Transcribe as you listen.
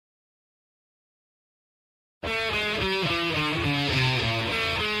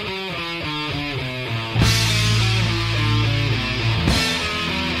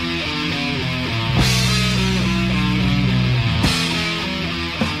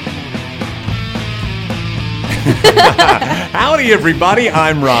Howdy, everybody.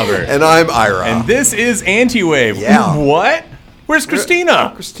 I'm Robert. And I'm Ira. And this is Anti-Wave. Yeah. What? Where's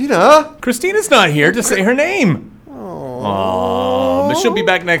Christina? Christina? Christina's not here to say her name. Oh. But she'll be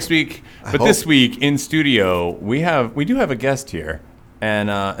back next week. But this week in studio, we do have a guest here.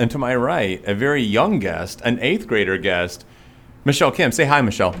 And to my right, a very young guest, an 8th grader guest, Michelle Kim. Say hi,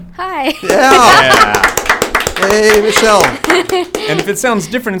 Michelle. Hi. Yeah. Hey, Michelle. And if it sounds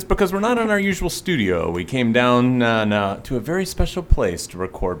different, it's because we're not in our usual studio. We came down to a very special place to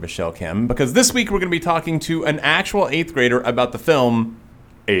record Michelle Kim, because this week we're going to be talking to an actual 8th grader about the film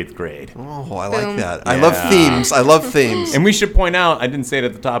 8th Grade. Oh, I like that. Yeah. I love themes. And we should point out, I didn't say it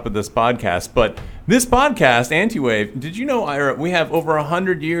at the top of this podcast, but this podcast, Anti-Wave, did you know, Ira, we have over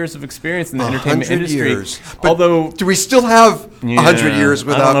 100 years of experience in the entertainment industry. Years. But although, do we still have 100 years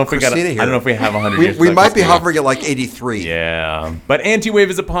without Christina here? I don't know if we have 100 years. We might be Christina. hovering at like 83. Yeah. But Anti-Wave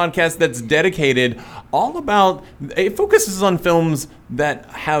is a podcast that's dedicated all about, it focuses on films that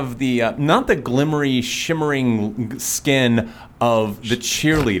have the, not the glimmery, shimmering skin of the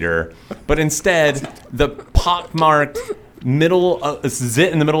cheerleader, but instead the pockmarked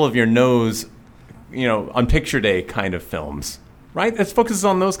zit in the middle of your nose, you know, on picture day kind of films, right? It focuses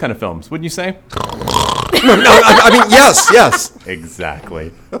on those kind of films, wouldn't you say? I mean, yes.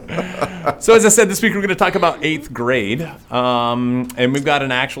 Exactly. So as I said, this week we're going to talk about 8th grade, and we've got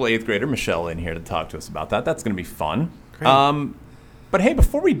an actual 8th grader, Michelle, in here to talk to us about that. That's going to be fun. Great. But hey,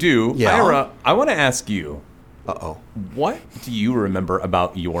 before we do, Yeah. Ira, I want to ask you, Uh-oh. what do you remember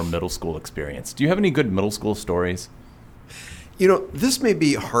about your middle school experience? Do you have any good middle school stories? You know, this may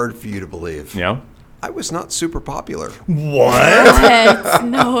be hard for you to believe. Yeah. I was not super popular. What?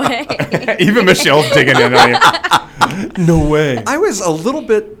 No way. Even Michelle's digging in on you. No way. I was a little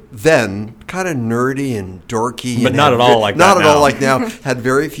bit then kind of nerdy and dorky. But and not at all like that Not at now. all like now. Had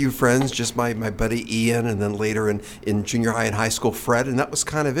very few friends, just my buddy Ian, and then later in junior high and high school, Fred, and that was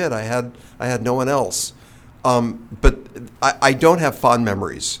kind of it. I had no one else. But I don't have fond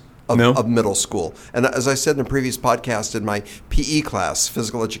memories of middle school. And as I said in a previous podcast, in my PE class,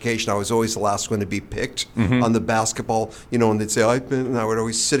 physical education, I was always the last one to be picked on the basketball. You know, and they'd say, and I would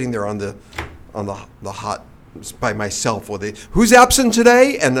always sitting there on the hot by myself. Who's absent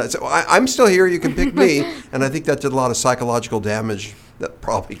today? And I'd say, I'm still here. You can pick me. And I think that did a lot of psychological damage. That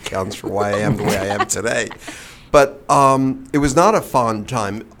probably counts for why I am the way I am today. But it was not a fond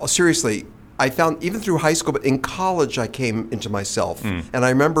time. Seriously. I found even through high school, but in college, I came into myself. And I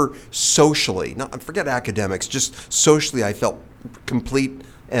remember socially, forget academics, just socially, I felt complete,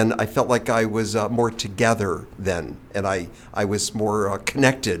 and I felt like I was more together then, and I was more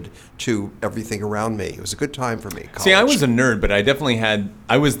connected to everything around me. It was a good time for me. College. See, I was a nerd, but I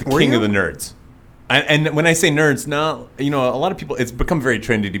was the king of the nerds. And when I say nerds, now, you know, a lot of people, it's become very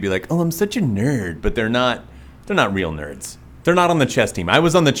trendy to be like, oh, I'm such a nerd, but they're not real nerds. They're not on the chess team. I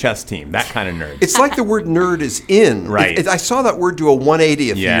was on the chess team, that kind of nerd. It's like the word nerd is in. Right. I saw that word do a 180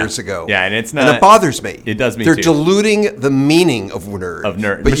 a few years ago. Yeah, and it's not. And it bothers me. It does me They're too. diluting the meaning of nerd.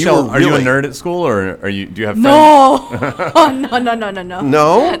 But Michelle, are you a nerd at school, or do you have friends? No. Oh, no.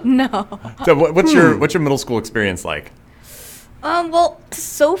 No? No. So what's your middle school experience like? Well,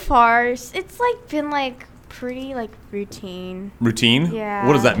 so far it's been pretty routine. Routine? Yeah.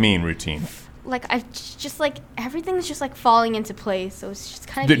 What does that mean, routine? I've just everything's just falling into place, so it's just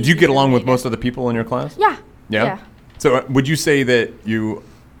kind of. Do you get along with most of the people in your class? Yeah. Yeah. So would you say that you're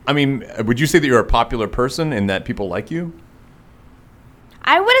a popular person and that people like you?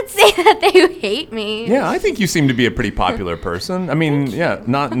 I wouldn't say that they hate me. Yeah, I think you seem to be a pretty popular person. I mean, yeah,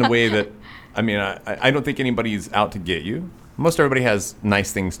 not in a way that, I mean, I don't think anybody's out to get you. Most everybody has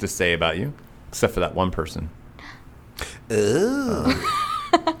nice things to say about you, except for that one person. Oh.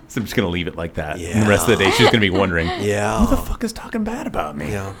 So I'm just going to leave it like that. Yeah. And the rest of the day, she's going to be wondering, Yeah. who the fuck is talking bad about me?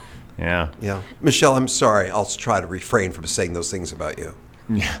 Yeah. Yeah. Michelle, I'm sorry. I'll try to refrain from saying those things about you.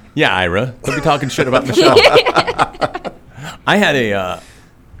 Yeah, Ira. Don't be talking shit about Michelle. I had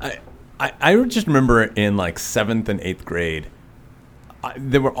I just remember in 7th and 8th grade,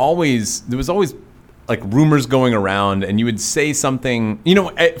 there was always rumors going around, and you would say something. You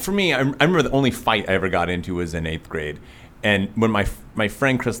know, for me, I remember the only fight I ever got into was in 8th grade. And when my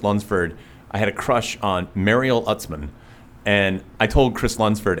friend Chris Lunsford, I had a crush on Mariel Utzman, and I told Chris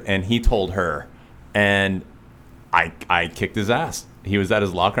Lunsford, and he told her, and I kicked his ass. He was at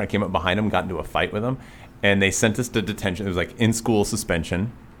his locker. I came up behind him, got into a fight with him, and they sent us to detention. It was in-school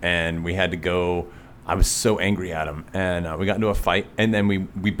suspension, and we had to go. I was so angry at him, and we got into a fight, and then we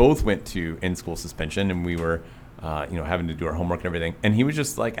both went to in-school suspension, and we were, having to do our homework and everything, and he was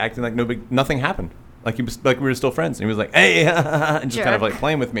just acting like nothing happened. He was we were still friends. And he was like, hey, and just kind of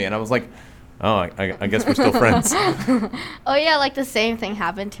playing with me. And I was like, Oh, I guess we're still friends. Oh yeah, like the same thing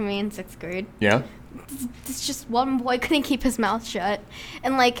happened to me in 6th grade. Yeah? It's just one boy couldn't keep his mouth shut,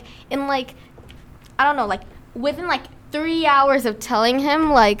 and like I don't know, like within like 3 hours of telling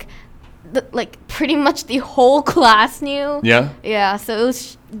him, like pretty much the whole class knew. Yeah? Yeah, so it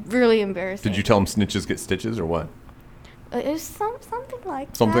was really embarrassing. Did you tell him snitches get stitches or what? It was something like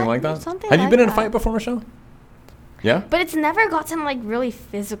that. Something like that? Something Have you like been in a that. fight before, Michelle? Yeah? But it's never gotten like really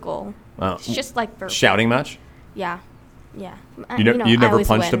physical. Oh. It's just like verbal. Shouting match? Yeah. You You I never always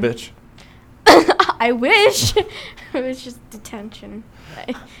punched win. a bitch? I wish. It was just detention.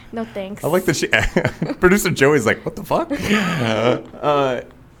 No thanks. I like that she... Producer Joey's like, what the fuck?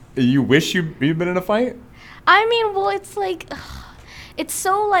 You wish you'd been in a fight? I mean, well, it's like... It's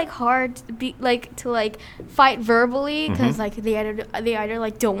so like hard to be like fight verbally because like they either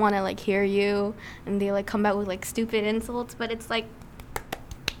like don't want to like hear you and they like come back with like stupid insults, but it's like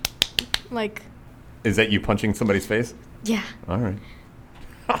Is that you punching somebody's face? yeah. All right.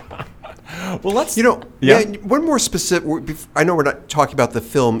 Well, let's... Yeah, one more specific... I know we're not talking about the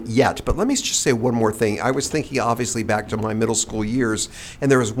film yet, but let me just say one more thing. I was thinking, obviously, back to my middle school years, and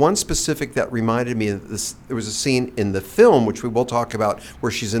there was one specific that reminded me of this. There was a scene in the film, which we will talk about,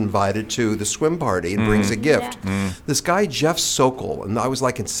 where she's invited to the swim party and brings a gift. Yeah. This guy, Jeff Sokol, and I was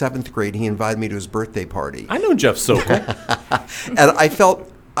like in 7th grade, he invited me to his birthday party. I know Jeff Sokol. And I felt...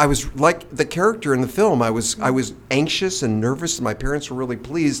 I was like the character in the film. I was anxious and nervous, and my parents were really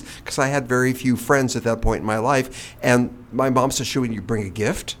pleased because I had very few friends at that point in my life. And my mom said, "Should you bring a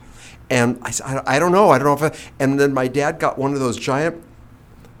gift?" And I said, "I don't know. I don't know if." And then my dad got one of those giant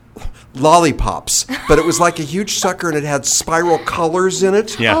lollipops, but it was like a huge sucker, and it had spiral colors in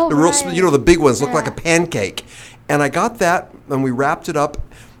it. Yeah. Oh, the real, right. the big ones looked like Yeah. a pancake. And I got that, and we wrapped it up,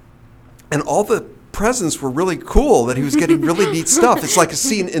 and all the presents were really cool that he was getting really neat stuff. It's like a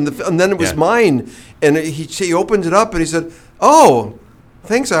scene in the and then it was mine, and he opened it up and he said, "Oh,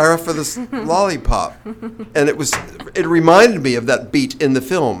 thanks, Ira, for this lollipop." And it reminded me of that beat in the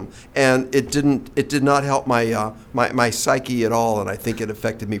film, and it did not help my my psyche at all, and I think it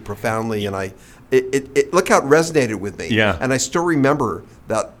affected me profoundly, and it look how it resonated with me. Yeah. And I still remember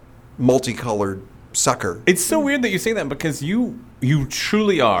that multicolored sucker. It's so weird that you say that because you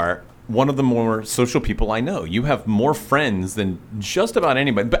truly are one of the more social people I know. You have more friends than just about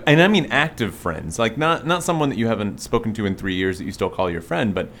anybody, and I mean active friends, like not someone that you haven't spoken to in 3 years that you still call your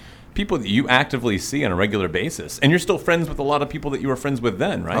friend, but people that you actively see on a regular basis, and you're still friends with a lot of people that you were friends with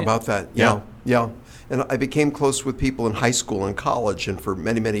then, right? How about that? Yeah. And I became close with people in high school and college, and for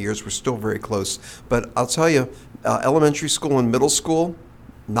many, many years we're still very close. But I'll tell you, elementary school and middle school,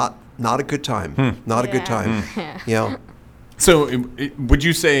 not a good time. Not a good time. Yeah. So would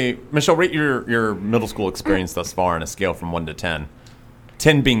you say, Michelle, rate your middle school experience thus far on a scale from 1 to 10?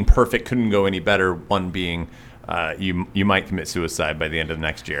 10 being perfect, couldn't go any better. 1 being you might commit suicide by the end of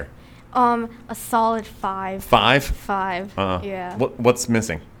next year. A solid 5. 5? 5. Yeah. What's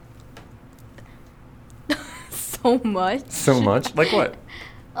missing? So much. So much? Like what?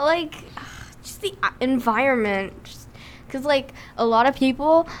 Like just the environment. Because, like, a lot of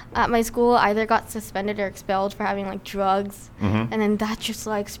people at my school either got suspended or expelled for having, like, drugs. And then that just,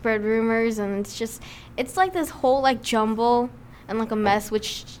 like, spread rumors. And it's, like, this whole, like, jumble and, like, a mess,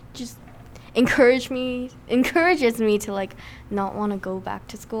 which just encourages me to, like, not want to go back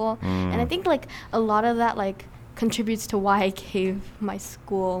to school. And I think, like, a lot of that, like, contributes to why I gave my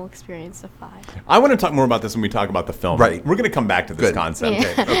school experience a 5. I want to talk more about this when we talk about the film. Right. We're going to come back to this Good. concept.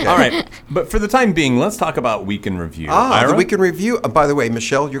 Yeah. Okay. All right. But for the time being, let's talk about Week in Review. Ira? The Week in Review. By the way,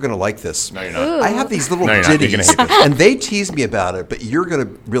 Michelle, you're going to like this. No, you're not. Ooh. I have these little No, you're not. You're ditties, gonna hate this. and they tease me about it, but you're going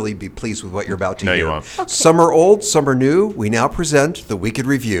to really be pleased with what you're about to No, hear. you won't. Some are old, some are new. We now present the Week in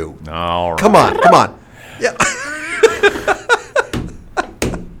Review. All right. Come on. Yeah.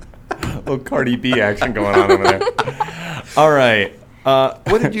 Little Cardi B action going on over there. All right.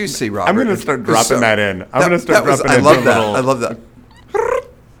 What did you see, Robert? I'm going to start dropping that in. I'm going to start dropping I in love some that. little- I love that.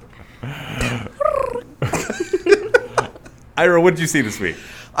 Ira, what did you see this week?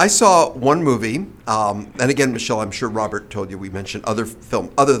 I saw one movie, and again, Michelle, I'm sure Robert told you we mentioned other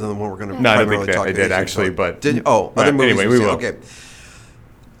film other than the one we're going to No, I don't primarily think talk I about. did actually, but Did you? Oh, other Right, movies. anyway, you've we seen.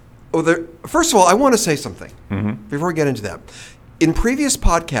 will. Okay. First of all, I want to say something before we get into that. In previous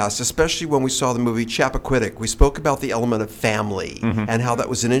podcasts, especially when we saw the movie Chappaquiddick, we spoke about the element of family and how that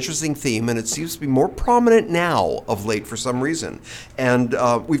was an interesting theme, and it seems to be more prominent now of late for some reason. And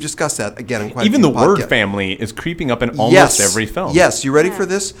we've discussed that again in quite Even a the few word podcasts. family is creeping up in almost every film. Yes, you ready for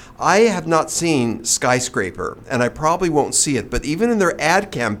this? I have not seen Skyscraper, and I probably won't see it, but even in their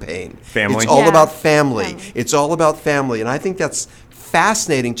ad campaign, Family? it's all Yeah. about family. Family. It's all about family, and I think that's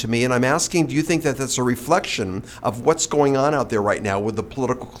fascinating to me, and I'm asking, do you think that that's a reflection of what's going on out there right now with the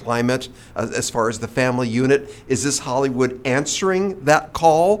political climate as far as the family unit? Is this Hollywood answering that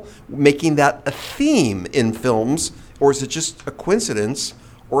call, making that a theme in films, or is it just a coincidence,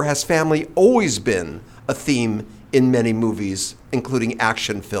 or has family always been a theme in many movies, including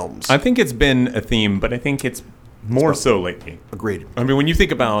action films? I think it's been a theme, but I think it's more so lately. Agreed. I mean, when you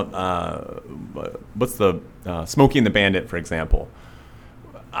think about what's the Smokey and the Bandit, for example,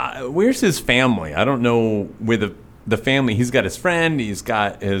 where's his family? I don't know where the family. He's got his friend, he's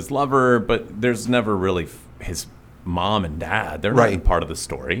got his lover, but there's never really his mom and dad. They're not part of the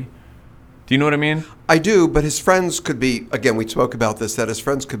story. Do you know what I mean? I do, but his friends could be, again, we spoke about this, that his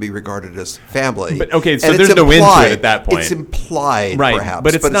friends could be regarded as family. But okay, so there's no into it at that point. It's implied, right, perhaps,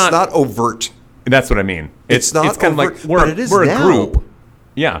 but it's not overt. That's what I mean. It's not kind overt, of like we're a group.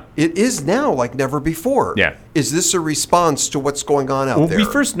 Yeah. It is now like never before. Yeah. Is this a response to what's going on out there? We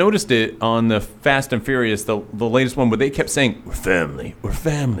first noticed it on the Fast and Furious, the latest one, where they kept saying, we're family, we're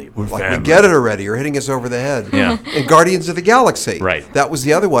family, we're family. We get it already. You're hitting us over the head. Yeah. And Guardians of the Galaxy. Right. That was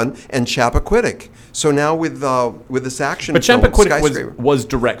the other one. And Chappaquiddick. So now with this action but film, Chappaquiddick was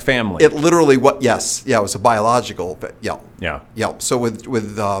direct family. It literally, yes. Yeah, it was a biological. Yeah. Yeah. Yeah. So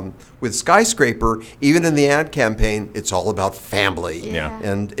with Skyscraper, even in the ad campaign, it's all about family. Yeah.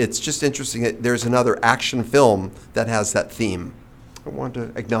 And it's just interesting that there's another action film that has that theme. I want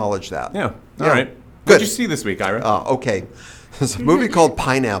to acknowledge that. Yeah. All right. Good. What did you see this week, Ira? Okay. There's a movie called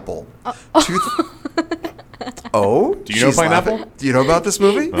Pineapple. Oh? Do you know Pineapple? Laughing. Do you know about this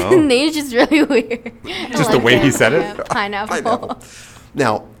movie? The name's just really weird. Just the way he said it? Yeah, pineapple.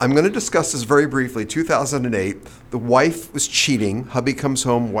 Now, I'm going to discuss this very briefly. 2008, the wife was cheating. Hubby comes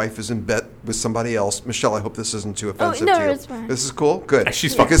home. Wife is in bed with somebody else. Michelle, I hope this isn't too offensive to you. It's fine. This is cool? Good.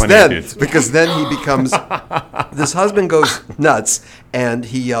 She's fucking funny, dude. Because then he becomes... this husband goes nuts, and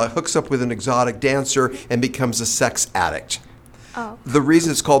he hooks up with an exotic dancer and becomes a sex addict. Oh. The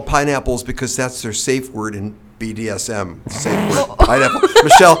reason it's called Pineapple is because that's their safe word in BDSM. Safe word, pineapple.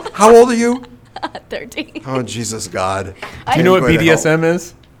 Michelle, how old are you? 13. Oh, Jesus God. Do you know what BDSM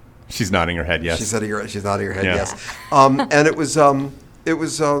is? She's nodding her head, yes. She's nodding her head, Yeah. yes. And it was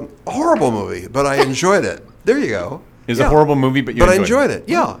a horrible movie, but I enjoyed it. There you go. It was a horrible movie, but I enjoyed it.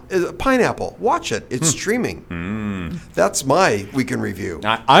 Yeah. Pineapple. Watch it. It's streaming. That's my weekend review.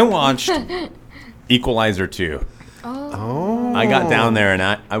 I watched Equalizer 2. Oh. I got down there and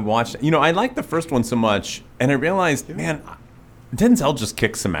I watched. You know, I liked the first one so much, and I realized, man, Denzel just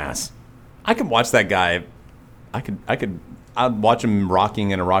kicks some ass. I could watch that guy. I'd watch him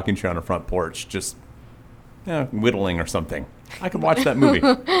rocking in a rocking chair on a front porch, just whittling or something. I could watch that movie.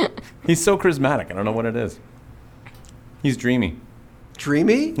 He's so charismatic. I don't know what it is. He's dreamy.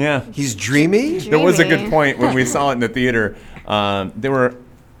 Dreamy? Yeah. He's dreamy? There was a good point when we saw it in the theater. There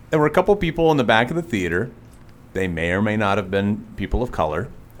were a couple people in the back of the theater. They may or may not have been people of color.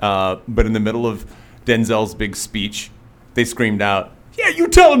 But in the middle of Denzel's big speech, they screamed out, "Yeah, you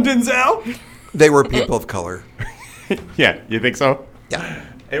tell him, Denzel!" They were people of color. Yeah, you think so? Yeah.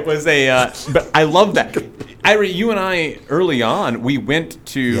 It was but I love that. Ira, you and I, early on, we went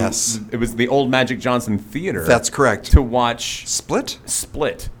to, it was the old Magic Johnson Theater. That's correct. To watch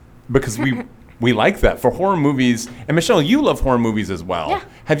Split, because we like that for horror movies. And Michelle, you love horror movies as well. Yeah.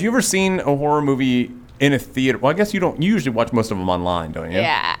 Have you ever seen a horror movie in a theater? Well, I guess you don't. You usually watch most of them online, don't you?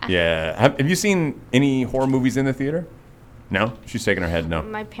 Yeah. Yeah. Have you seen any horror movies in the theater? No? She's shaking her head no.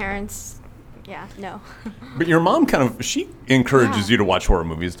 My parents, no. But your mom she encourages you to watch horror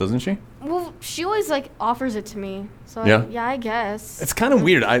movies, doesn't she? Well, she always offers it to me. So Yeah? I guess. It's kind of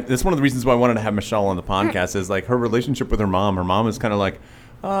weird. That's one of the reasons why I wanted to have Michelle on the podcast is her relationship with her mom. Her mom is kind of like,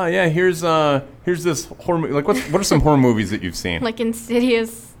 here's this horror movie. Like, what are some horror movies that you've seen? Like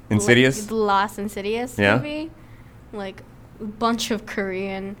Insidious. Insidious? The last Insidious movie. Like a bunch of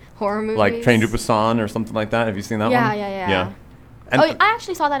Korean horror movies. Like Train to Busan or something like that. Have you seen that one? Yeah. And I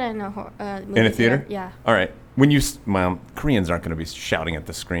actually saw that in a movie in a theater? Yeah. All right. Koreans aren't going to be shouting at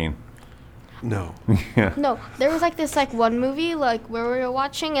the screen. No. Yeah. No, there was this one movie where we were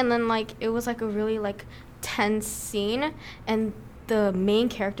watching, and then it was a really tense scene, and the main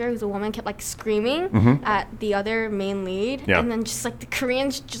character, who's a woman, kept screaming at the other main lead, and then just the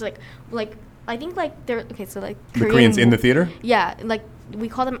Koreans just I think they're okay. So the Koreans in the theater. Yeah, we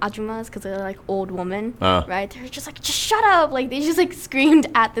call them ajumas because they're old women, right? They're just just shut up! They just screamed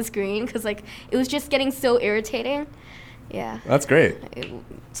at the screen because it was just getting so irritating. Yeah. That's great.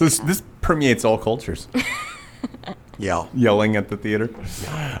 So this permeates all cultures. Yeah. Yelling at the theater.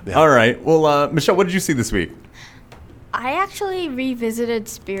 Yeah. All right. Well, Michelle, what did you see this week? I actually revisited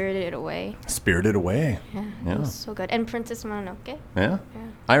Spirited Away. Spirited Away. Yeah, Yeah. it was so good. And Princess Mononoke. Yeah? Yeah.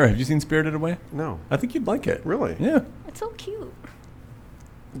 Ira, have you seen Spirited Away? No. I think you'd like it. Really? Yeah. It's so cute.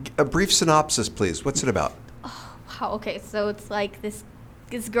 A brief synopsis, please. What's it about? Wow, okay, so it's like this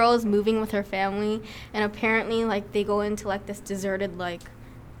girl is moving with her family, and apparently, like, they go into, like, this deserted, like,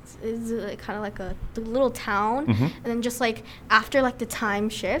 it's kind of like a little town, and then just, like, after, like, the time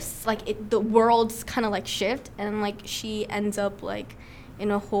shifts, like, the world's kind of, like, shift, and, like, she ends up, like, in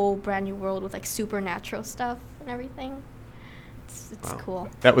a whole brand new world with, like, supernatural stuff and everything. It's Wow. cool.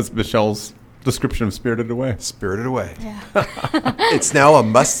 That was Michelle's description of Spirited Away. Spirited Away. Yeah. It's now a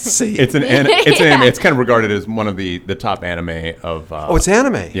must-see. It's an anime. It's kind of regarded as one of the top anime of. Oh, it's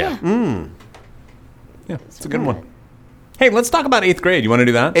anime? Yeah. Mm. Yeah, it's a good one. Hey, let's talk about 8th grade. You want to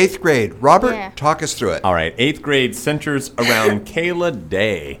do that? 8th grade. Robert, Yeah. talk us through it. All right. 8th grade centers around Kayla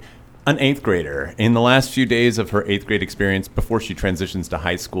Day, an 8th grader, in the last few days of her 8th grade experience before she transitions to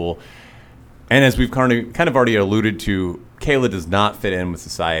high school. And as we've kind of already alluded to, Kayla does not fit in with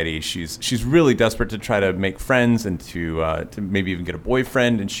society. She's really desperate to try to make friends and to maybe even get a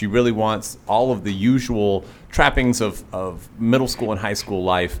boyfriend. And she really wants all of the usual trappings of middle school and high school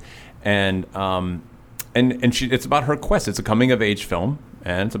life. And it's about her quest. It's a coming of age film,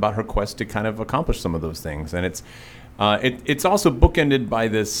 and it's about her quest to kind of accomplish some of those things. And it's also bookended by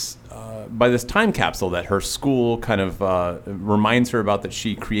this time capsule that her school kind of reminds her about, that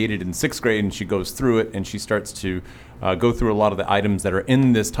she created in 6th grade, and she goes through it, and she starts to go through a lot of the items that are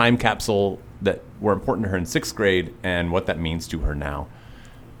in this time capsule that were important to her in 6th grade and what that means to her now.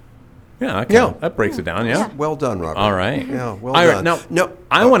 Yeah, that breaks it down, yeah. Well done, Robert. All right. Yeah, well Ira, done. Now,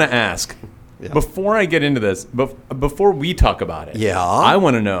 I want to ask, Yeah. before I get into this, before we talk about it, Yeah? I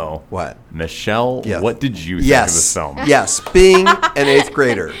want to know, What? Michelle, Yes. what did you think of Yes. this film? Yes, being an 8th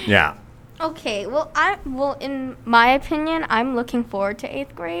grader. Yeah. Okay, well, in my opinion, I'm looking forward to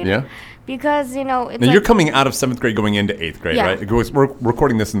 8th grade. Yeah? Because, it's Now, like, you're coming out of 7th grade going into 8th grade, Yeah. right? We're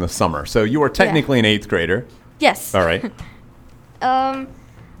recording this in the summer. So you are technically an 8th grader. yes. All right.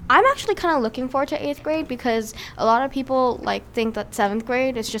 I'm actually kind of looking forward to 8th grade because a lot of people like think that 7th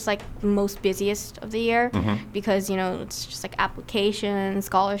grade is just like the most busiest of the year because it's just like applications,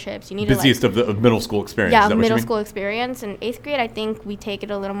 scholarships. You need Busiest to of middle school experience. yeah, Is that what you middle mean? school experience. And 8th grade, I think we take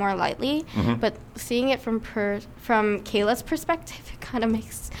it a little more lightly. But seeing it from Kayla's perspective, it kind of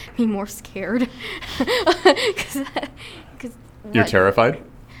makes me more scared. Cause You're terrified?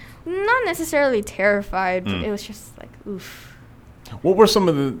 Not necessarily terrified, but it was just like oof. What were some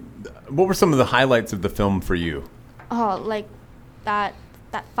of the highlights of the film for you? Oh, like that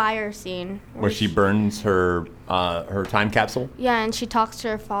fire scene Where she burns her time capsule? Yeah, and she talks to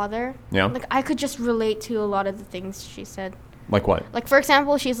her father. Yeah. Like I could just relate to a lot of the things she said. Like what? Like for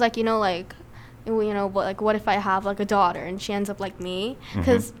example, she's like, what if I have like a daughter and she ends up like me?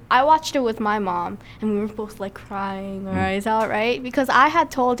 Because I watched it with my mom and we were both like crying our eyes out, right? Because I had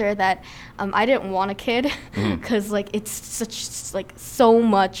told her that I didn't want a kid because like it's such like so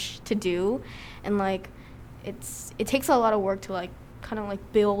much to do, and like it takes a lot of work to like kind of like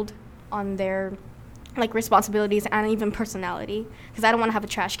build on their like responsibilities and even personality. Because I don't want to have a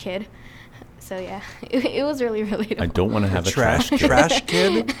trash kid. So yeah, it was really relatable. I don't want to have a trash kid. Trash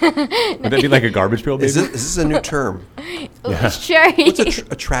kid? Would that be like a garbage pail baby? Is this a new term? Yeah. Sure. What's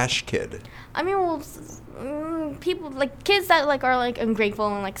a trash kid? I mean, well, people like kids that like are like ungrateful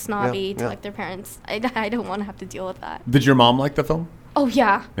and like snobby to yeah. like their parents. I don't want to have to deal with that. Did your mom like the film? Oh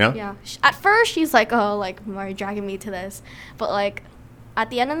yeah. Yeah? Yeah. At first, she's like, "Oh, like, why are you dragging me to this?" But like, at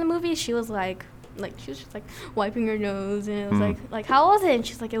the end of the movie, she was like she was just like wiping her nose, and it was like, "How was it?" And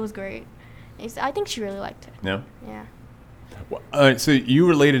she's like, "It was great." I think she really liked it. Yeah. Yeah. Well, so you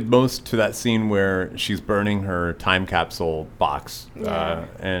related most to that scene where she's burning her time capsule box, Yeah.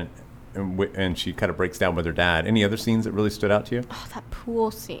 and she kind of breaks down with her dad. Any other scenes that really stood out to you? Oh, that pool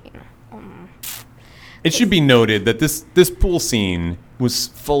scene. It should be noted that this pool scene was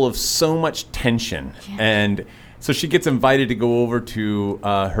full of so much tension, and so she gets invited to go over to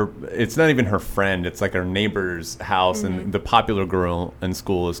her. It's not even her friend; it's like her neighbor's house, and the popular girl in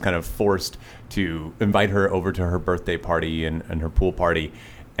school is kind of forced to invite her over to her birthday party and her pool party.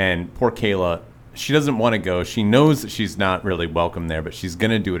 And poor Kayla, she doesn't want to go. She knows that she's not really welcome there, but she's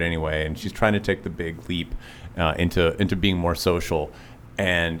going to do it anyway, and she's trying to take the big leap into being more social.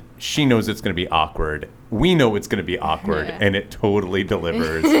 And she knows it's going to be awkward. We know it's going to be awkward, and it totally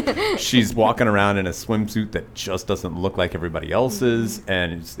delivers. She's walking around in a swimsuit that just doesn't look like everybody else's,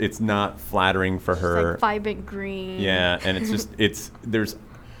 and it's not flattering for her. Like vibrant green. Yeah, and it's just it's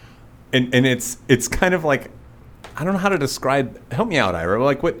kind of like, I don't know how to describe. Help me out, Ira.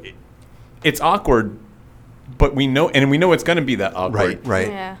 Like what? It's awkward, but we know it's going to be that awkward. Right.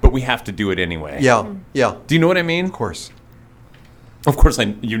 Yeah. But we have to do it anyway. Yeah. Do you know what I mean? Of course. Of course,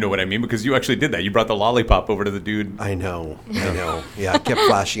 you know what I mean because you actually did that. You brought the lollipop over to the dude. I know. Yeah, I kept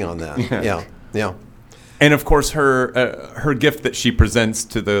flashing on that. Yeah. And of course, her gift that she presents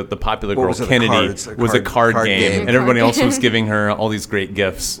to the popular girl Kennedy was a card game, and everybody else was giving her all these great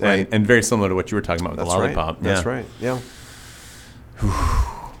gifts, and very similar to what you were talking about with the lollipop. That's right. Yeah.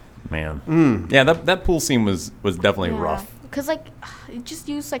 Man. Yeah, that pool scene was definitely rough. Because, like, it just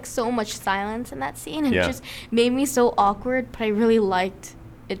used, like, so much silence in that scene. And it just made me so awkward, but I really liked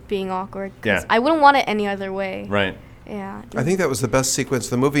it being awkward. Because I wouldn't want it any other way. Right. Yeah. I think that was the best sequence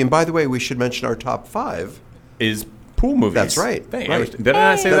of the movie. And by the way, we should mention our top 5. Is pool movies. That's right. Did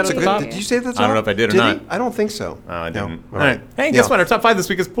I not say that at the top? Did you say that? I don't know if I did or not. I don't think so. I didn't. No. All right. Hey, guess what? Our top 5 this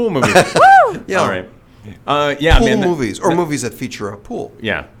week is pool movies. Woo! Yeah. All right. Pool movies, or movies that feature a pool.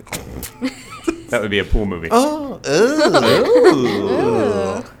 Yeah. That would be a pool movie. Oh.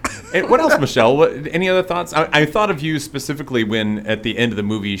 And what else, Michelle? Any other thoughts? I thought of you specifically when at the end of the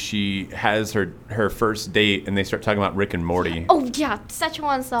movie she has her first date and they start talking about Rick and Morty. Oh yeah,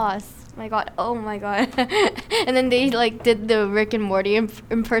 Szechuan sauce. Oh my god. And then they like did the Rick and Morty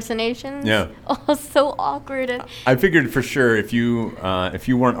impersonations. Yeah. Oh, so awkward. I figured for sure if you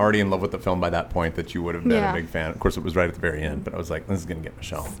weren't already in love with the film by that point that you would have been a big fan. Of course, it was right at the very end, but I was like, this is gonna get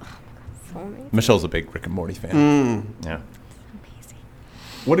Michelle. Oh my god, so amazing. Michelle's a big Rick and Morty fan. Yeah. Amazing.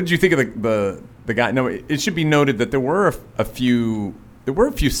 What did you think of the guy? No, it should be noted that there were a few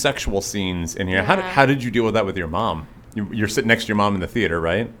sexual scenes in here. Yeah. How did you deal with that with your mom? You're sitting next to your mom in the theater,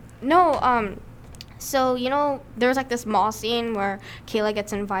 right? No, so, there was, like, this mall scene where Kayla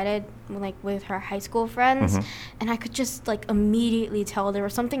gets invited, like, with her high school friends, and I could just, like, immediately tell there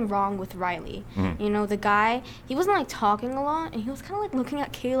was something wrong with Riley. The guy, he wasn't, like, talking a lot, and he was kind of, like, looking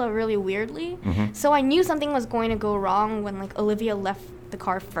at Kayla really weirdly. So I knew something was going to go wrong when, like, Olivia left the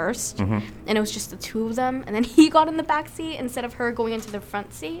car first, and it was just the two of them, and then he got in the back seat instead of her going into the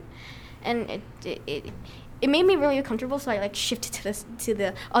front seat, and it made me really uncomfortable, so I like shifted to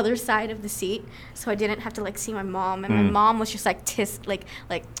the other side of the seat, so I didn't have to like see my mom. And my mom was just like that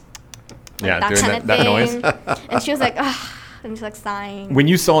kind of thing, noise. And she was like, ugh, and just like sighing. When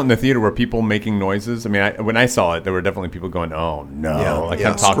you saw it in the theater, were people making noises? I mean, when I saw it, there were definitely people going, "Oh no!" I'm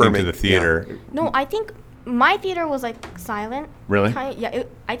talking squirming. to the theater. Yeah. No, I think my theater was like silent. Really?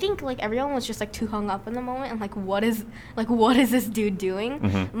 I think like everyone was just like too hung up in the moment, and like what is this dude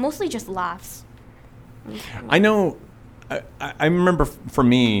doing? Mostly just laughs. I know. I remember for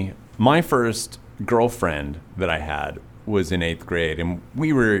me, my first girlfriend that I had was in 8th grade, and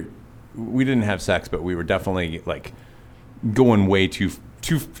we didn't have sex, but we were definitely like going way too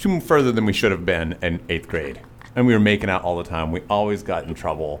further than we should have been in 8th grade, and we were making out all the time. We always got in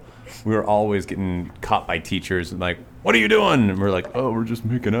trouble. We were always getting caught by teachers and like, "What are you doing?" And we're like, "Oh, we're just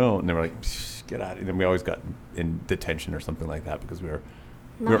making out," and they were like, "Get out!" And then we always got in detention or something like that because we were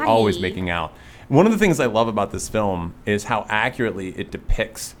always making out. One of the things I love about this film is how accurately it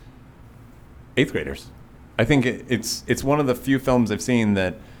depicts 8th graders. I think it's one of the few films I've seen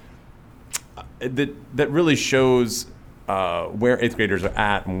that really shows where 8th graders are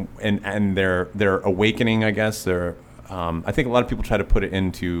at and their awakening. I guess I think a lot of people try to put it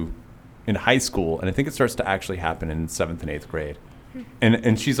into high school, and I think it starts to actually happen in 7th and 8th grade.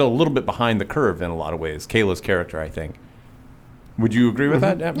 And she's a little bit behind the curve in a lot of ways. Kayla's character, I think. Would you agree with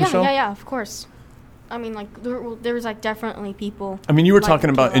that, Michelle? Yeah, of course. I mean, like there was like definitely people. I mean, you were talking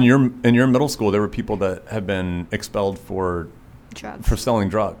about in your middle school there were people that have been expelled for drugs, for selling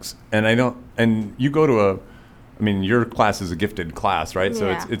drugs, and you go to your class is a gifted class, right?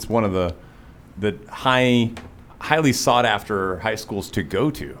 So it's one of the highly sought after high schools to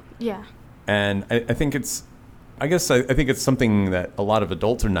go to. Yeah. And I think I think it's something that a lot of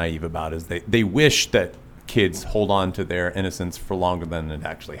adults are naive about is they wish that kids hold on to their innocence for longer than it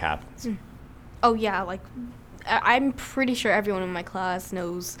actually happens. Oh yeah, like I'm pretty sure everyone in my class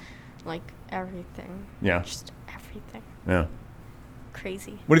knows like everything. Yeah. Just everything. Yeah.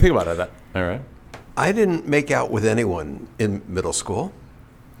 Crazy. What do you think about that? All right. I didn't make out with anyone in middle school.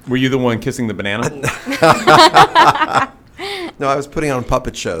 Were you the one kissing the banana? No, I was putting on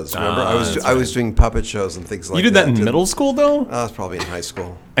puppet shows. Remember, I was doing puppet shows and things like that. You did that in middle school, though? I was probably in high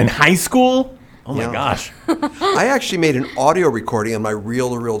school. In high school? Oh my gosh! I actually made an audio recording on my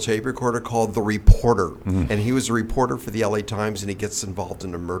reel-to-reel tape recorder called The Reporter, and he was a reporter for the LA Times, and he gets involved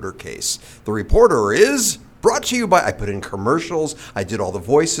in a murder case. The Reporter is brought to you by. I put in commercials. I did all the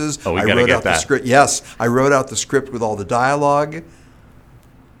voices. Oh, we I gotta wrote get out that. The script. Yes, I wrote out the script with all the dialogue.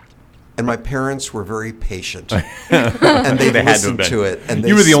 And my parents were very patient, and they They had to have listened been. to it. And they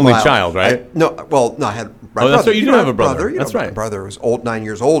You were the only smiled. child, right? No, I had my brother. That's right. You do have a brother. You That's know, right. My brother was 9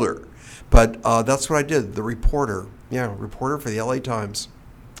 years older, but that's what I did. The reporter, reporter for the LA Times.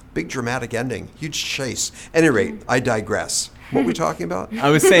 Big dramatic ending, huge chase. At any rate, I digress. What were we talking about? I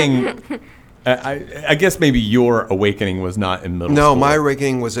was saying, I guess maybe your awakening was not in middle No, school. my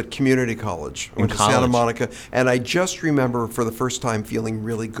awakening was at community college. I went to Santa college. Monica, and I just remember for the first time feeling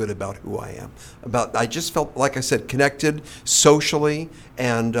really good about who I am. I just felt, like I said, connected socially,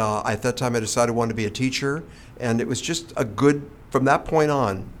 and at that time I decided I wanted to be a teacher, and it was just from that point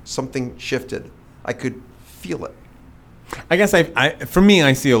on, something shifted. I could feel it. I guess for me,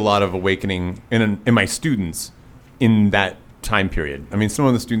 I see a lot of awakening in my students in that time period. I mean, some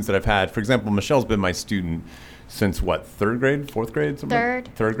of the students that I've had, for example, Michelle's been my student since what, third grade, fourth grade? Third.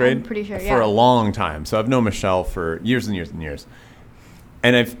 Third grade? I'm pretty sure, For yeah. a long time. So I've known Michelle for years and years and years.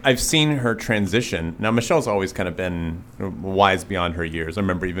 And I've seen her transition. Now, Michelle's always kind of been wise beyond her years. I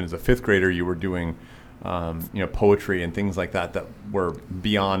remember even as a fifth grader, you were doing poetry and things like that were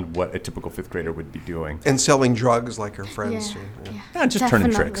beyond what a typical fifth grader would be doing. And selling drugs like her friends do. Yeah. Yeah, just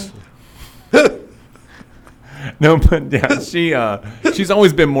turning Definitely. tricks. No, but yeah, she's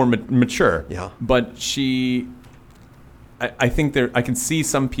always been more mature. Yeah. But I think I can see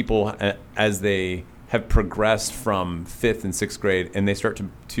some people as they have progressed from fifth and sixth grade, and they start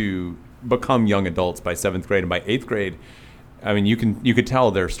to become young adults by seventh grade, and by eighth grade, I mean, you could tell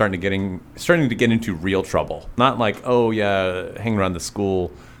they're starting to get into real trouble. Not like, oh yeah, hanging around the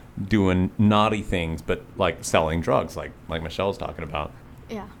school doing naughty things, but like selling drugs, like Michelle's talking about.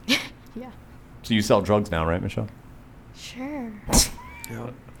 Yeah. Yeah. So you sell drugs now, right, Michelle? Sure.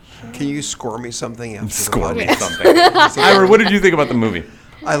 Yeah. Can you score me something after Score the me podcast? something. Ira, what did you think about the movie?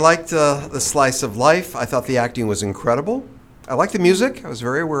 I liked the slice of life. I thought the acting was incredible. I liked the music. I was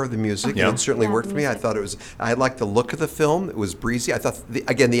very aware of the music. Yeah. And it certainly Yeah, worked for me. I music. thought I liked the look of the film. It was breezy. I thought,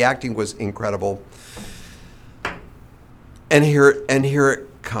 the acting was incredible. And here it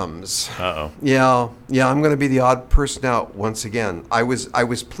comes. Uh-oh. Yeah, I'm going to be the odd person out once again. I was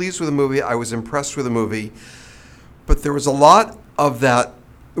pleased with the movie. I was impressed with the movie. But there was a lot of that.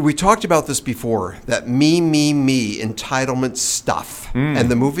 We talked about this before, that me, entitlement stuff. And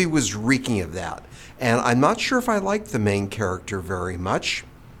the movie was reeking of that. And I'm not sure if I liked the main character very much.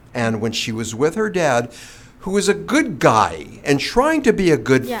 And when she was with her dad, who was a good guy and trying to be a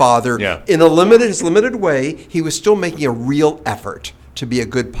good Yeah. father Yeah. in his limited way, he was still making a real effort to be a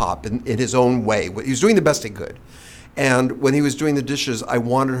good pop in his own way. He was doing the best he could. And when he was doing the dishes, I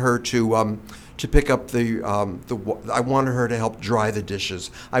wanted her to pick up I wanted her to help dry the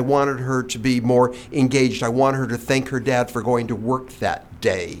dishes. I wanted her to be more engaged. I wanted her to thank her dad for going to work that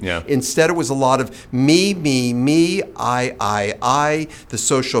day. Yeah. Instead, it was a lot of me, I, the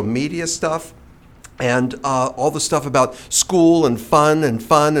social media stuff. And all the stuff about school and fun.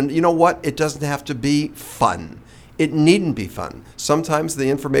 And you know what? It doesn't have to be fun. It needn't be fun. Sometimes the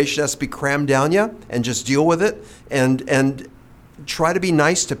information has to be crammed down you, and just deal with it and try to be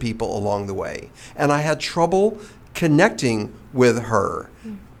nice to people along the way. And I had trouble connecting with her.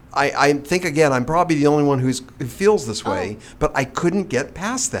 I think, again, I'm probably the only one who feels this way, but I couldn't get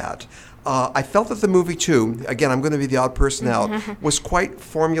past that. I felt that the movie, too, again, I'm going to be the odd person out, was quite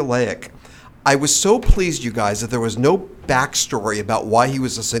formulaic. I was so pleased, you guys, that there was no backstory about why he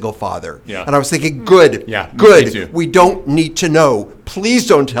was a single father. Yeah. And I was thinking, good, Yeah, me good. too. We don't need to know. Please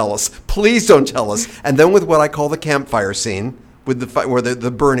don't tell us. Please don't tell us. And then with what I call the campfire scene, with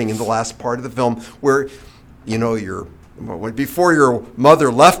the burning in the last part of the film, where, before your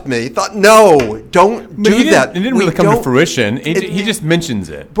mother left me, thought, no, don't do that. It didn't really come to fruition. He just mentions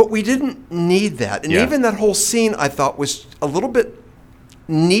it. But we didn't need that. And Yeah. even that whole scene, I thought, was a little bit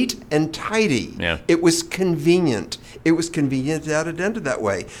neat and tidy. Yeah. It was convenient. It was convenient that it ended that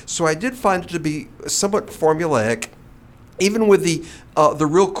way. So I did find it to be somewhat formulaic, even with the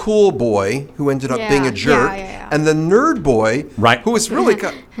real cool boy who ended up being a jerk, and the nerd boy who was really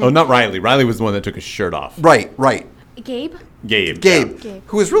Oh, not Riley. Riley was the one that took his shirt off. right. Gabe? Gabe.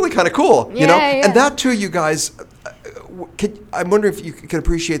 Who was really kind of cool, you know? Yeah. And that too, you guys, I'm wondering if you can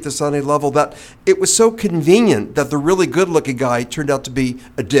appreciate this on a level that it was so convenient that the really good-looking guy turned out to be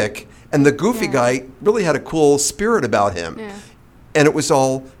a dick, and the goofy guy really had a cool spirit about him. Yeah. And it was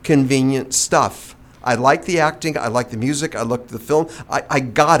all convenient stuff. I like the acting. I like the music. I looked at the film. I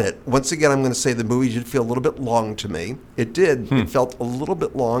got it. Once again, I'm going to say the movie did feel a little bit long to me. It did. It felt a little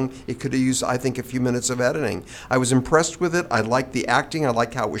bit long. It could have used, I think, a few minutes of editing. I was impressed with it. I liked the acting. I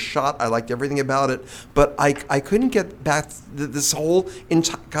liked how it was shot. I liked everything about it. But I couldn't get back this whole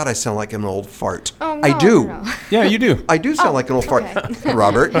God, I sound like an old fart. Oh, no, I do. no. Yeah, you do. I do sound like an old fart,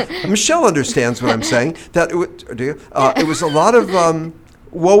 Robert. Michelle understands what I'm saying. That it was a lot of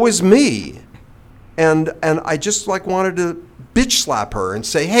woe is me, and I just like wanted to bitch slap her and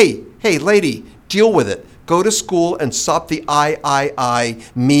say, hey, lady, deal with it. Go to school and stop the I,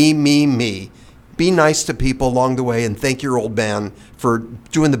 me. Be nice to people along the way, and thank your old man for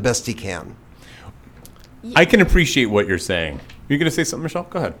doing the best he can. I can appreciate what you're saying. You're going to say something, Michelle?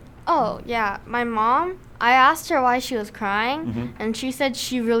 Go ahead. Oh, yeah. My mom, I asked her why she was crying, and she said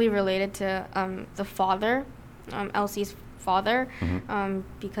she really related to the father, Elsie's father,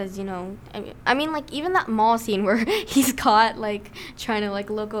 because, you know, I mean, like, even that mall scene where he's caught, like, trying to, like,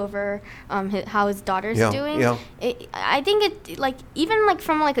 look over how his daughter's doing. Yeah. I think it, like, even, like,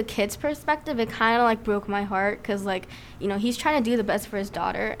 from, like, a kid's perspective, it kind of, like, broke my heart, because, like, you know, he's trying to do the best for his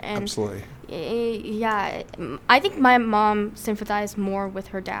daughter. And Absolutely. Yeah, I think my mom sympathized more with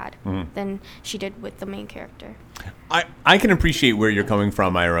her dad than she did with the main character. I can appreciate where you're coming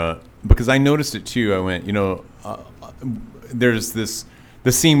from, Ira, because I noticed it too. I went, you know, there's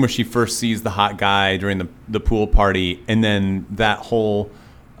the scene where she first sees the hot guy during the pool party, and then that whole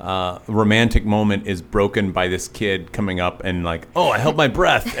romantic moment is broken by this kid coming up and like, oh, I held my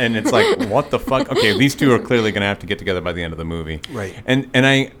breath, and it's like, what the fuck? Okay, these two are clearly going to have to get together by the end of the movie, right? And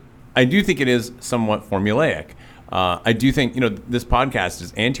I do think it is somewhat formulaic. I do think, you know, this podcast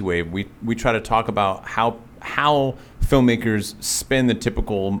is Anti-Wave. We try to talk about how filmmakers spin the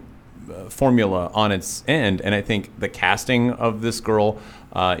typical formula on its end, and I think the casting of this girl,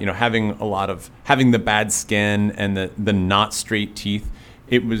 you know, having the bad skin and the not straight teeth,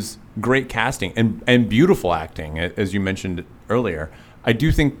 it was great casting and beautiful acting, as you mentioned earlier. I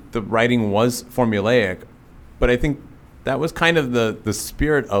do think the writing was formulaic, but I think that was kind of the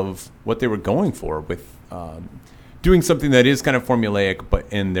spirit of what they were going for with doing something that is kind of formulaic, but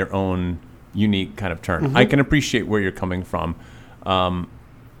in their own unique kind of turn. I can appreciate where you're coming from.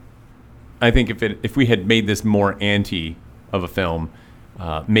 I think if we had made this more anti of a film,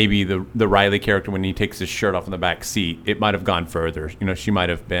 maybe the Riley character, when he takes his shirt off in the back seat, it might have gone further. You know, she might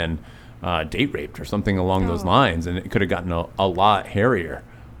have been date raped or something along those lines, and it could have gotten a lot hairier,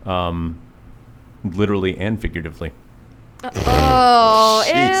 literally and figuratively. Oh,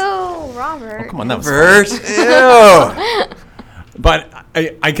 ew, Robert. Oh, come on, that was Ew. But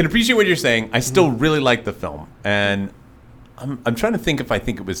I can appreciate what you're saying. I still really like the film, and I'm trying to think if I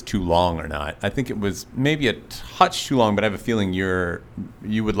think it was too long or not. I think it was maybe a touch too long, but I have a feeling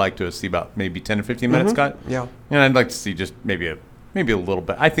you would like to see about maybe 10 or 15 minutes, Scott. Yeah. And I'd like to see just maybe a little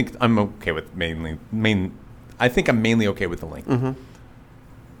bit. I think I'm okay with I think I'm mainly okay with the length. What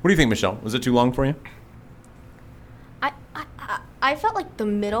do you think, Michelle? Was it too long for you? I felt like the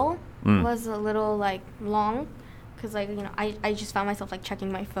middle was a little, like, long, because, like, you know, I just found myself, like,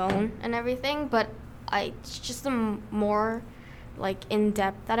 checking my phone and everything, but just the more, like, in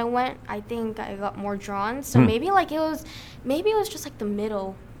depth that I went, I think I got more drawn. So maybe it was just, like, the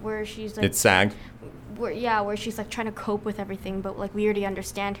middle where she's, like, It sagged. Where she's, like, trying to cope with everything, but, like, we already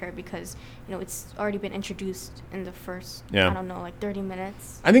understand her because, you know, it's already been introduced in the first, I don't know, like, 30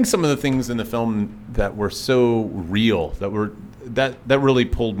 minutes. I think some of the things in the film that were so real, that really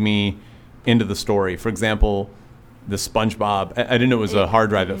pulled me into the story. For example, the SpongeBob. I didn't know it was a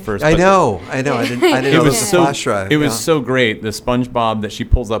hard drive at first. I know. I didn't know it was a flash drive. It was so great. The SpongeBob that she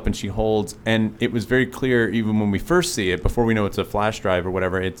pulls up and she holds, and it was very clear even when we first see it, before we know it's a flash drive or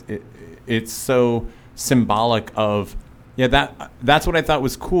whatever. It's so symbolic of, that's what I thought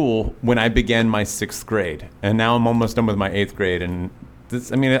was cool when I began my 6th grade, and now I'm almost done with my 8th grade. And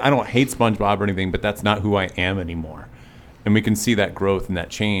this, I mean, I don't hate SpongeBob or anything, but that's not who I am anymore. And we can see that growth and that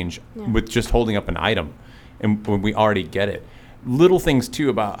change with just holding up an item. And when we already get it. Little things, too,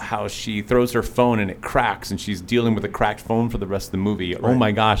 about how she throws her phone and it cracks, and she's dealing with a cracked phone for the rest of the movie. Right. Oh,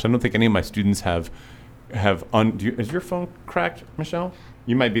 my gosh. I don't think any of my students have is your phone cracked, Michelle?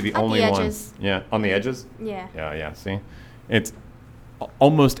 You might be the only one. On the edges. Yeah, on the edges? Yeah. Yeah, see? It's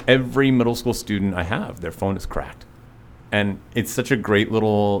almost every middle school student I have, their phone is cracked. And it's such a great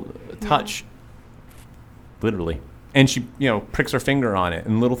little touch, literally. And she, pricks her finger on it,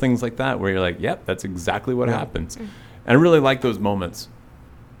 and little things like that where you're like, yep, that's exactly what happens. And I really like those moments.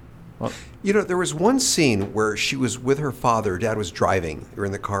 Well, there was one scene where she was with her father. Dad was driving. They were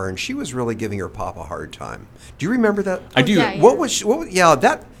in the car, and she was really giving her pop a hard time. Do you remember that? I do. Yeah. What was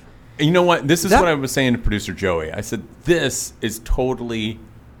that? You know what? This is what I was saying to producer Joey. I said, this is totally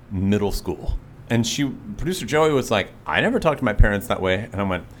middle school. And producer Joey was like, I never talked to my parents that way. And I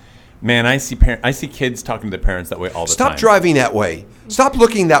went, man, I see kids talking to their parents that way all the time. Stop driving that way. Stop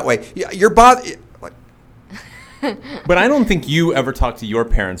looking that way. You're But I don't think you ever talk to your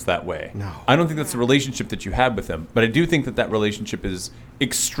parents that way. No. I don't think that's the relationship that you have with them. But I do think that relationship is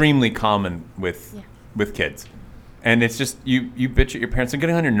extremely common with kids. And it's just, you bitch at your parents. They're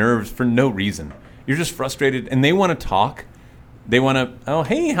getting on your nerves for no reason. You're just frustrated. And they want to talk. They want to, oh,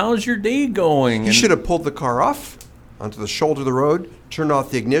 hey, how's your day going? You should have pulled the car off onto the shoulder of the road, turned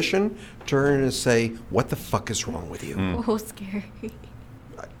off the ignition, turn and say, what the fuck is wrong with you? Oh, scary.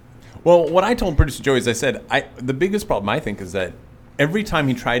 Well, what I told producer Joey is I said, the biggest problem I think is that every time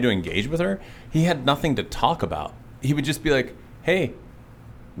he tried to engage with her, he had nothing to talk about. He would just be like, hey,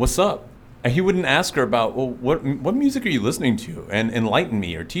 what's up? And he wouldn't ask her about, well, what music are you listening to? And enlighten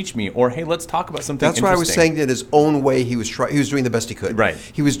me or teach me. Or, hey, let's talk about something interesting. That's why I was saying that his own way he was doing the best he could. Right.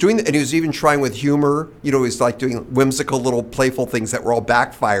 He was doing, and he was even trying with humor. You know, he was like doing whimsical little playful things that were all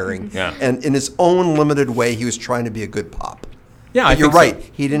backfiring. Yeah. And in his own limited way, he was trying to be a good pop. Yeah, but you're think right.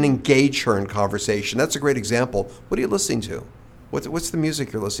 So. He didn't engage her in conversation. That's a great example. What are you listening to? What's the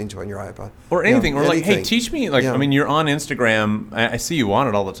music you're listening to on your iPod? Or anything. Or anything. Like, hey, teach me. Like, I mean, you're on Instagram. I see you on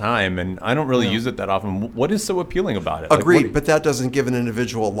it all the time, and I don't really use it that often. What is so appealing about it? Agreed, like, but that doesn't give an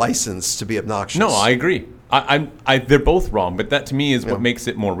individual a license to be obnoxious. No, I agree. They're both wrong, but that to me is what makes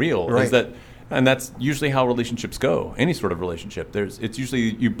it more real. Right. Is that, and that's usually how relationships go. Any sort of relationship, it's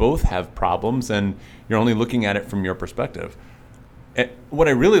usually you both have problems, and you're only looking at it from your perspective. What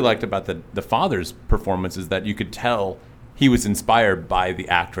I really liked about the father's performance is that you could tell he was inspired by the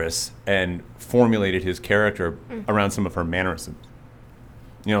actress and formulated his character around some of her mannerisms.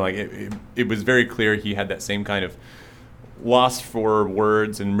 You know, like it was very clear he had that same kind of lost for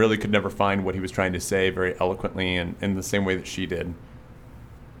words and really could never find what he was trying to say very eloquently and in the same way that she did.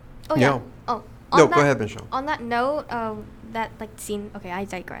 Oh, yeah. No. Oh, No, go ahead, Michelle. On that note, that like scene. Okay, I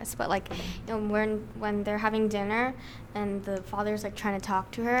digress. But like, you know, when they're having dinner and the father's like trying to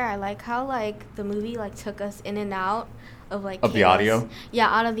talk to her, I like how like the movie like took us in and out of like of the audio. Yeah,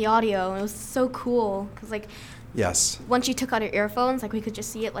 out of the audio. It was so cool because like, yes, once she took out her earphones, like we could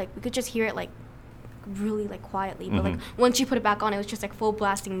just see it, like we could just hear it like really like quietly. But like once you put it back on, it was just like full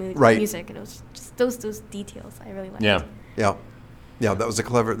blasting music, and it was just those details I really liked. Yeah, that was a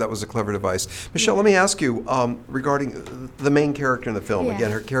clever device. Michelle, let me ask you regarding the main character in the film. Yeah.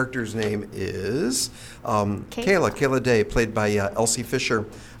 Again, her character's name is Kayla Day, played by Elsie Fisher.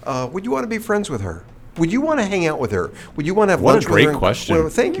 Would you want to be friends with her? Would you want to hang out with her? Would you want to have lunch with her? What a great question. Well,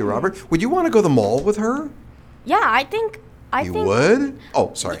 thank you, Robert. Would you want to go to the mall with her? Yeah, I think. You would?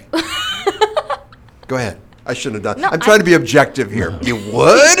 Oh, sorry. Go ahead. I shouldn't have done. No, I'm trying to be objective here. You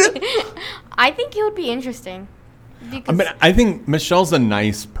would? I think it would be interesting. I think Michelle's a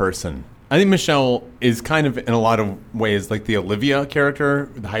nice person. I think Michelle is kind of, in a lot of ways, like the Olivia character,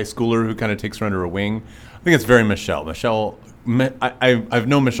 the high schooler who kind of takes her under her wing. I think it's very Michelle. I've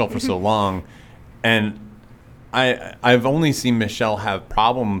known Michelle for so long, and I've only seen Michelle have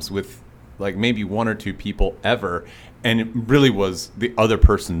problems with like maybe one or two people ever, and it really was the other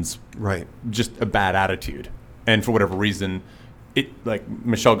person's just a bad attitude, and for whatever reason.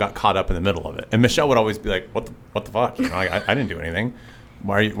 Michelle got caught up in the middle of it, and Michelle would always be like, "What the fuck? You know, I didn't do anything.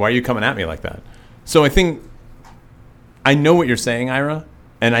 Why are you coming at me like that?" So I think I know what you're saying, Ira,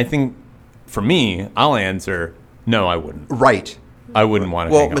 and I think for me, I'll answer no. I wouldn't. Right. I wouldn't want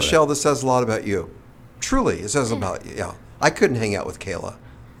to. Well, hang out Michelle, with this says a lot about you. Truly, it says about you. Yeah, I couldn't hang out with Kayla.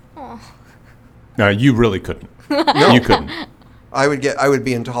 Oh. No, you really couldn't. No, you couldn't. I would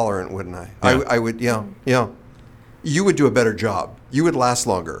be intolerant, wouldn't I? Yeah. I would. Yeah. You would do a better job. You would last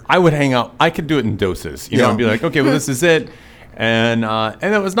longer. I would hang out. I could do it in doses. You know, and be like, okay, well, this is it, and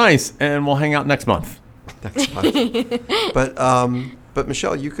that was nice, and we'll hang out next month. Next month. But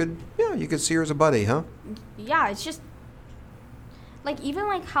Michelle, you could see her as a buddy, huh? Yeah, it's just like even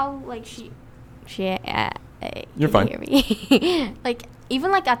like how like she You're fine. Hear me? Like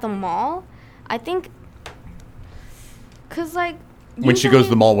even like at the mall, I think, cause like When she goes to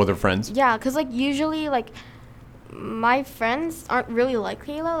the mall with her friends. Yeah, cause like usually like. My friends aren't really like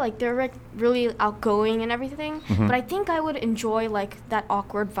Kayla. Like they're like really outgoing and everything. Mm-hmm. But I think I would enjoy like that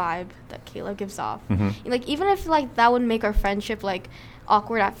awkward vibe that Kayla gives off. Mm-hmm. Like even if like that would make our friendship like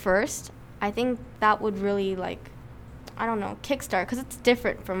awkward at first, I think that would really like, I don't know, kickstart, because it's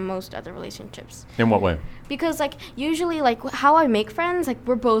different from most other relationships. In what way? Because like usually like how I make friends, like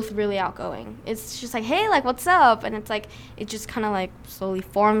we're both really outgoing. It's just like, hey, like what's up? And it's like it just kind of like slowly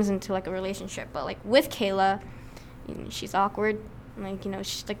forms into like a relationship. But like with Kayla, she's awkward, like, you know,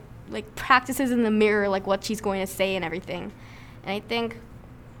 she's like like practices in the mirror like what she's going to say and everything. And I think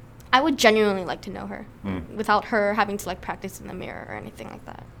I would genuinely like to know her without her having to like practice in the mirror or anything like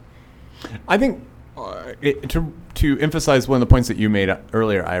that. I think to emphasize one of the points that you made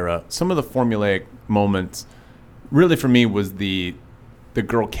earlier, Ira, some of the formulaic moments really for me was the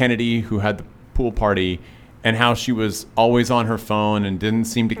girl Kennedy who had the pool party and how she was always on her phone and didn't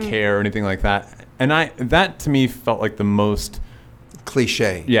seem to care or anything like that. And that to me felt like the most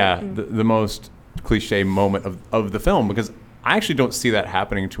cliche. Yeah, the most cliche moment of the film, because I actually don't see that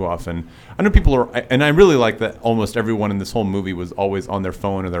happening too often. I know people are, and I really like that almost everyone in this whole movie was always on their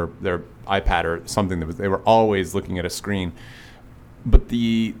phone or their iPad or something they were always looking at a screen. But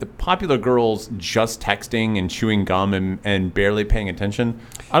the popular girls just texting and chewing gum and barely paying attention,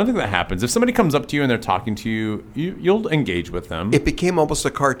 I don't think that happens. If somebody comes up to you and they're talking to you, you'll engage with them. It became almost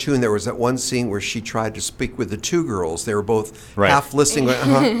a cartoon. There was that one scene where she tried to speak with the two girls. They were both half listening,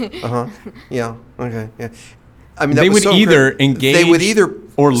 going, yeah, okay, yeah. I mean, they would either engage they would either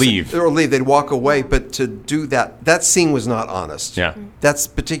or leave. They'd walk away. But to do that scene was not honest. Yeah. That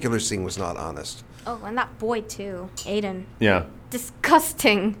particular scene was not honest. Oh, and that boy too, Aiden. Yeah.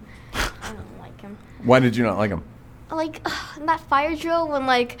 Disgusting. I don't like him. Why did you not like him? Like that fire drill when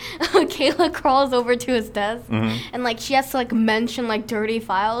like Kayla crawls over to his desk and like she has to like mention like dirty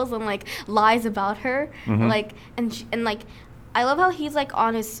files and like lies about her, like and like I love how he's like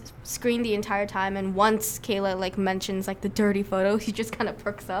on his screen the entire time, and once Kayla like mentions like the dirty photo, he just kind of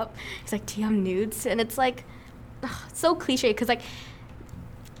perks up. He's like, "Do you have nudes?" And it's like so cliche because like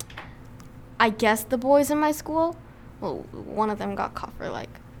I guess the boys in my school, well, one of them got caught for like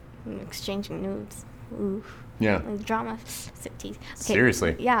exchanging nudes. Oof. Yeah. Drama. Okay.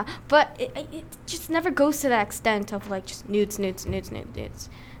 Seriously. Yeah, but it just never goes to that extent of like just nudes.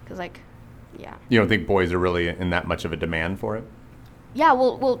 Because like, yeah. You don't think boys are really in that much of a demand for it? Yeah,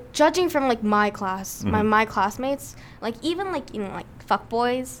 well, judging from like my class, my classmates, like even like like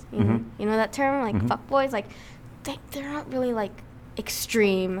fuckboys, you know that term, like fuckboys, like they're not really like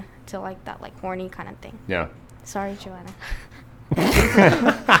extreme to like that like horny kind of thing. Yeah. Sorry, Joanna. Sorry.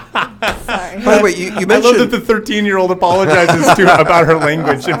 By the way, you mentioned... I love that the 13-year-old apologizes about her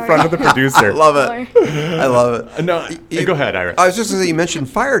language in front of the producer. I love it. No, go ahead, Ira. I was just going to say, you mentioned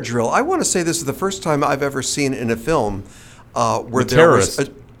fire drill. I want to say this is the first time I've ever seen in a film where there was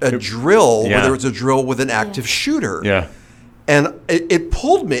a drill, where there was a drill with an active shooter. Yeah. And it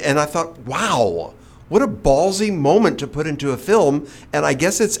pulled me, and I thought, wow, what a ballsy moment to put into a film. And I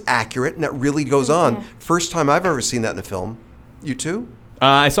guess it's accurate, and it really goes on. First time I've ever seen that in a film. You too?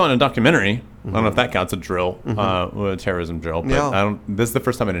 I saw it in a documentary. I don't know if that counts a drill, a terrorism drill. But this is the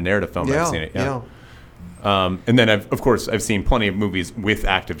first time in a narrative film I've seen it. Yeah. And then I've seen plenty of movies with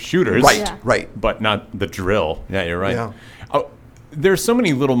active shooters. Right. But not the drill. Yeah, you're right. Yeah. There's so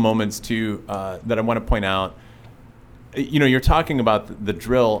many little moments too that I want to point out. You know, you're talking about the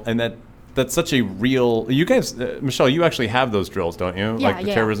drill, and that's such a real. You guys, Michelle, you actually have those drills, don't you? Yeah, like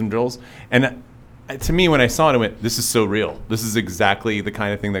the terrorism drills. And to me, when I saw it, I went, this is so real. This is exactly the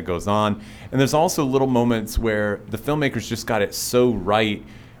kind of thing that goes on. And there's also little moments where the filmmakers just got it so right,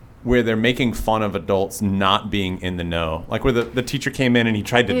 where they're making fun of adults not being in the know. Like where the teacher came in and he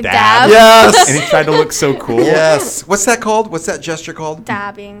tried to dab. Yes! And he tried to look so cool. Yes. What's that called? What's that gesture called?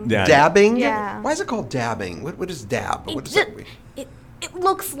 Dabbing. Yeah. Dabbing? Yeah. Why is it called dabbing? What is dab? What does that mean? It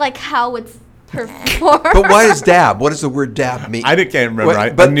looks like how it's performed. But why is dab? What does the word dab mean? I can't remember.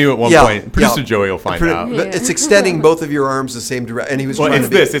 I knew at one point. Producer Joey will find out. But it's extending both of your arms the same direction. And he was trying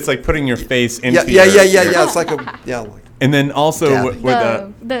to It's like putting your face into Yeah. It's like and then also with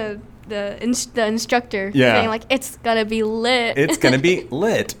the instructor Yeah. saying like it's gonna be lit. It's gonna be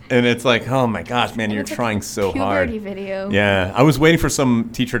lit, and it's like, oh my gosh, man, you're trying so hard. Puberty video. Yeah, I was waiting for some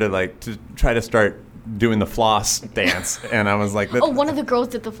teacher to try to start doing the floss dance, and I was like, one of the girls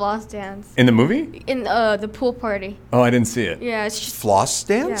did the floss dance in the movie, in the pool party. Oh, I didn't see it. Yeah, it's just floss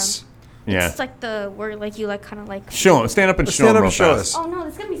dance. Yeah. It's like the where like you like kind of like stand up and show them real fast. Oh no,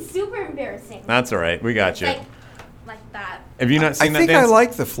 it's gonna be super embarrassing. That's all right, we got you. Like that. Have you not seen that dance? I think I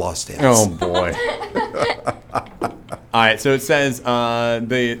like the floss dance. Oh boy. All right, so it says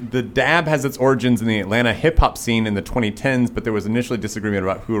the dab has its origins in the Atlanta hip-hop scene in the 2010s, but there was initially disagreement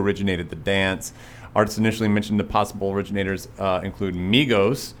about who originated the dance. Artists initially mentioned the possible originators include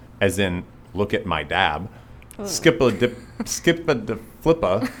Migos, as in look at my dab, Skippa da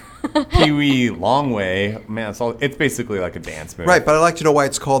Flippa, Pee Wee Longway. Man, it's basically like a dance move. Right, but I'd like to know why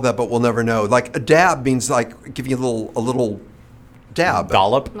it's called that, but we'll never know. Like a dab means like giving you a little dab.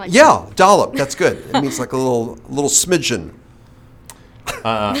 Dollop? Yeah, dollop. That's good. It means like a little smidgen.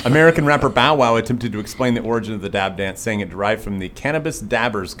 American rapper Bow Wow attempted to explain the origin of the dab dance, saying it derived from the cannabis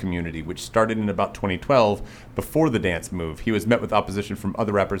dabbers community, which started in about 2012 before the dance move. He was met with opposition from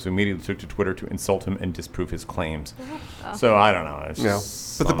other rappers who immediately took to Twitter to insult him and disprove his claims. So I don't know. It's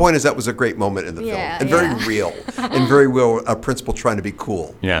just But the point is that was a great moment in the film. And very real. And very real, a principal trying to be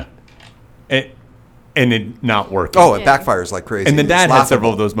cool. Yeah. And it not working. Oh, it backfires like crazy. And the dad had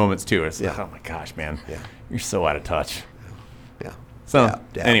several of those moments too. It's like, Yeah. oh my gosh, man. Yeah. You're so out of touch. Yeah. So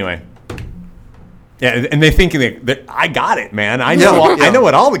Yeah. anyway. Yeah, and they think that I got it, man. I know I know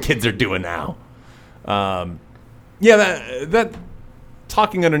what all the kids are doing now. That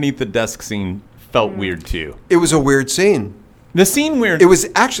talking underneath the desk scene felt weird too. It was a weird scene. The scene where It was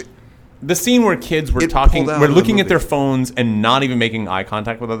actually... the scene where kids were It talking, pulled out were of the looking at movie. their phones and not even making eye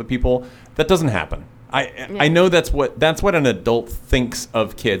contact with other people, that doesn't happen. I know that's what an adult thinks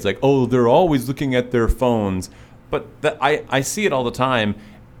of kids. Like, oh, they're always looking at their phones. But I see it all the time.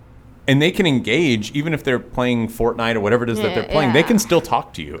 And they can engage, even if they're playing Fortnite or whatever it is that they're playing. They can still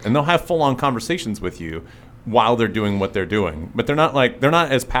talk to you. And they'll have full-on conversations with you while they're doing what they're doing. But they're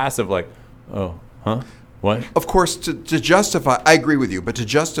not as passive like, oh, huh? What? Of course, to justify, I agree with you, but to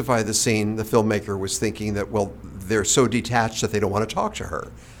justify the scene, the filmmaker was thinking that, well, they're so detached that they don't want to talk to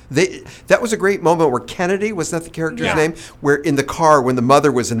her. That was a great moment where Kennedy, was that the character's name? Where in the car, when the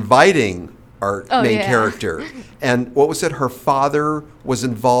mother was inviting our main character, and what was it? Her father was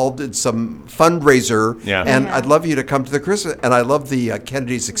involved in some fundraiser, and I'd love you to come to the Christmas. And I love the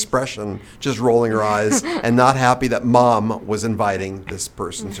Kennedy's expression, just rolling her eyes and not happy that mom was inviting this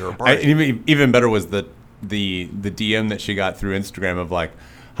person to her party. Even better was the DM that she got through Instagram of like,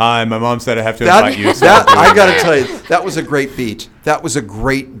 hi, my mom said I have to invite you. So I got to tell you, that was a great beat. That was a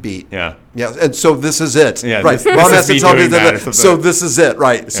great beat. Yeah. Yeah. And so this is it. Yeah, right. this Mom has to is tell me me doing that. that. So this is it.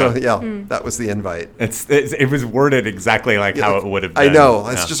 Right. So Yeah. that was the invite. It was worded exactly like how it would have been. I know.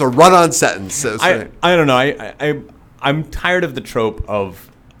 It's just a run-on sentence. I don't know. I'm tired of the trope of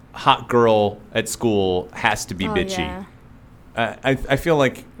hot girl at school has to be bitchy. Yeah. I feel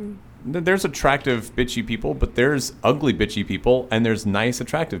like there's attractive bitchy people, but there's ugly bitchy people, and there's nice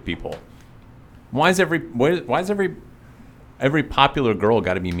attractive people. Why is every popular girl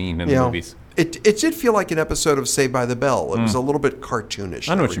got to be mean in the movies? It did feel like an episode of Saved by the Bell. It was a little bit cartoonish.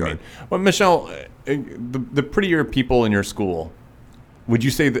 I know what you mean. Well, Michelle, the prettier people in your school, would you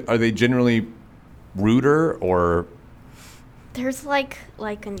say that are they generally ruder or? There's like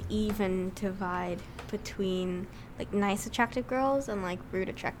an even divide between like nice attractive girls and like rude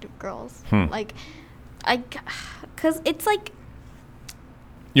attractive girls. Because it's like.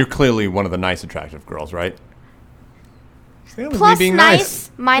 You're clearly one of the nice attractive girls, right? Plus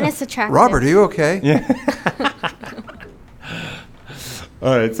nice, minus attractive. Robert, are you okay? Yeah.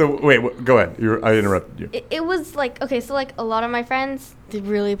 All right. So wait, go ahead. I interrupted you. It was like, okay, so like a lot of my friends, they're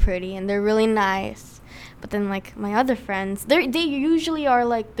really pretty and they're really nice. But then like my other friends, they usually are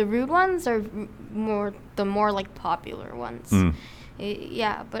like the rude ones or the more like popular ones.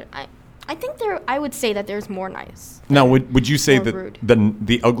 Yeah, but I think I would say that there's more nice. Now, would you say that rude.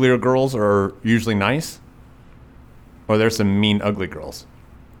 the uglier girls are usually nice? Or there's some mean, ugly girls?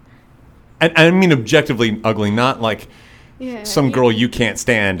 And I mean objectively ugly, not like some girl you can't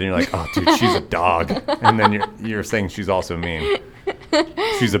stand and you're like, oh, dude, she's a dog. And then you're saying she's also mean.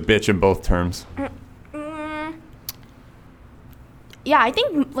 She's a bitch in both terms. Yeah, I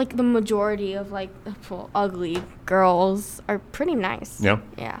think like the majority of like ugly girls are pretty nice. Yeah?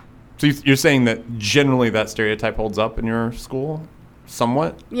 Yeah. So you're saying that generally that stereotype holds up in your school?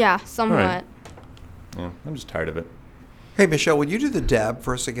 Somewhat? Yeah, somewhat. Right. Yeah, I'm just tired of it. Hey, Michelle, would you do the dab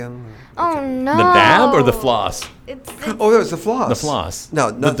for us again? Oh, no. The dab or the floss? Oh, that was the floss. The floss.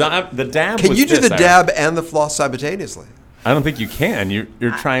 No, the dab. Can was you do this, the dab and the floss simultaneously? I don't think you can. You're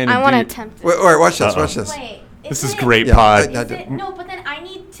trying to. I want to attempt it. Wait, watch this. Watch this. Wait. This is great Yeah, pod. No, but then I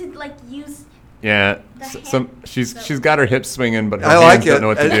need to like use. Yeah, she's got her hips swinging, but her I hands like don't it. know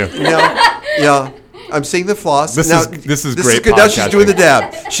what to do. Yeah, I'm seeing the floss. This is great good. Now she's podcasting. doing the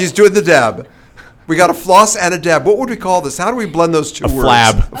dab. She's doing the dab. We got a floss and a dab. What would we call this? How do we blend those two words?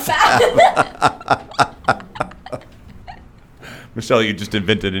 Flab. Michelle, you just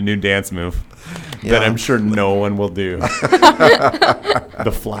invented a new dance move that I'm sure no one will do.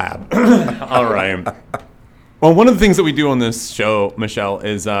 The flab. All right. Well, one of the things that we do on this show, Michelle,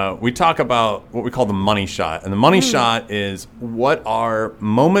 is we talk about what we call the money shot. And the money shot is what are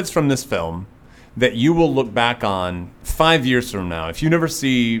moments from this film that you will look back on 5 years from now. If you never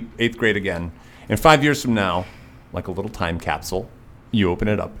see 8th grade again, and 5 years from now, like a little time capsule, you open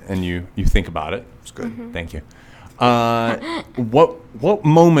it up and you think about it. It's good. Thank you. What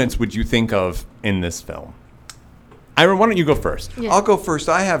moments would you think of in this film? Ira, why don't you go first? Yeah. I'll go first.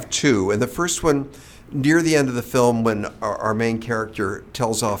 I have two. And the first one, near the end of the film, when our main character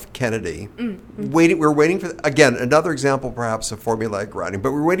tells off Kennedy, we're waiting for, again, another example perhaps of formulaic writing,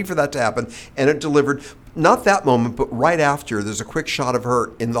 but we're waiting for that to happen, and it delivered. Not that moment, but right after, there's a quick shot of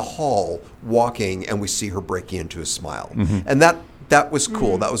her in the hall walking, and we see her breaking into a smile. And that was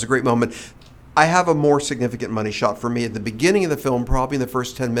cool. That was a great moment. I have a more significant money shot for me at the beginning of the film, probably in the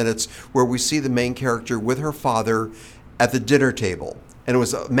first 10 minutes, where we see the main character with her father at the dinner table. And it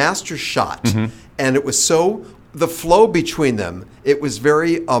was a master shot. And it was the flow between them, it was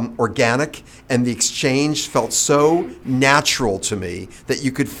very organic, and the exchange felt so natural to me that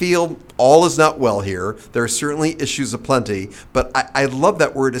you could feel all is not well here. There are certainly issues aplenty, but I love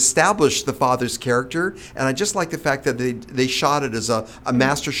that word established the father's character, and I just like the fact that they shot it as a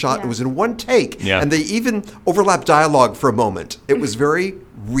master shot. Yeah. It was in one take, Yeah. and they even overlapped dialogue for a moment. It was very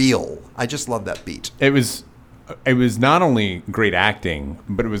real. I just love that beat. It was not only great acting,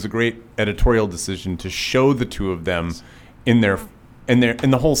 but it was a great editorial decision to show the two of them in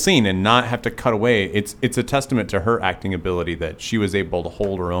the whole scene and not have to cut away. It's a testament to her acting ability that she was able to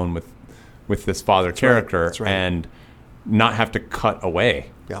hold her own with this father character. That's right. And not have to cut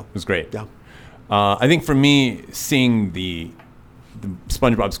away. Yeah. It was great. Yeah. I think for me, seeing the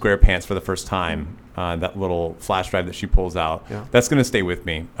SpongeBob SquarePants for the first time, that little flash drive that she pulls out, that's going to stay with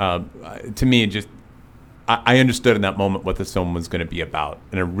me. To me, I understood in that moment what this film was going to be about,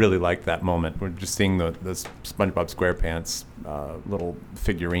 and I really liked that moment. We're just seeing the SpongeBob SquarePants little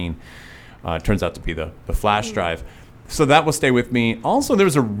figurine. Turns out to be the flash drive. So that will stay with me. Also, there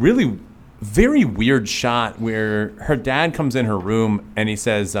was a really very weird shot where her dad comes in her room and he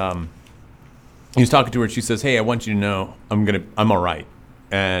says, he was talking to her and she says, "Hey, I want you to know I'm all right,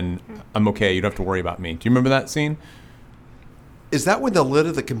 and I'm okay. You don't have to worry about me." Do you remember that scene? Is that when the lid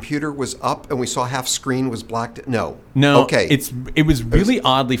of the computer was up and we saw half screen was blacked? No. Okay. It was really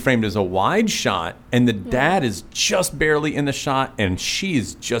oddly framed as a wide shot, and the dad is just barely in the shot, and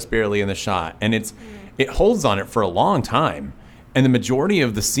she's just barely in the shot, and it holds on it for a long time. And the majority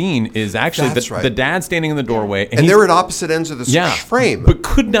of the scene is actually the dad standing in the doorway, and they're at opposite ends of the frame, but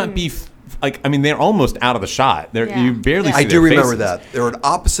could not be. They're almost out of the shot. You barely see I do their remember faces. that. They're at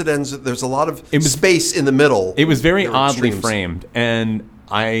opposite ends. There's a lot of space in the middle. It was very There were oddly extremes. framed, and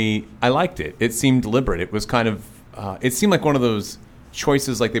I liked it. It seemed deliberate. It was kind of, it seemed like one of those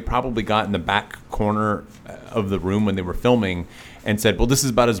choices like they probably got in the back corner of the room when they were filming and said, well, this is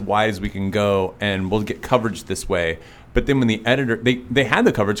about as wide as we can go, and we'll get coverage this way. But then when the editor, they had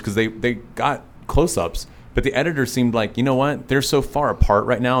the coverage because they got close-ups, but the editor seemed like, you know what? They're so far apart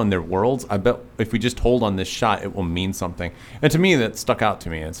right now in their worlds. I bet if we just hold on this shot, it will mean something. And to me, that stuck out to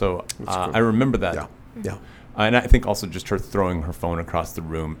me. And so Cool. I remember that. Yeah. And I think also just her throwing her phone across the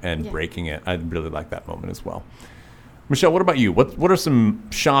room and breaking it. I really like that moment as well. Michelle, what about you? What are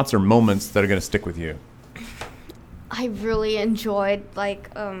some shots or moments that are going to stick with you? I really enjoyed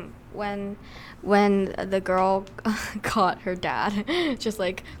when the girl caught her dad just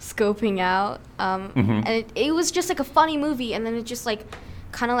scoping out, and it was just a funny movie, and then it just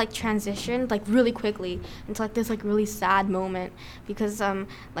kind of transitioned really quickly into this really sad moment because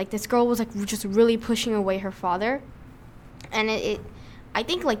this girl was just really pushing away her father, and I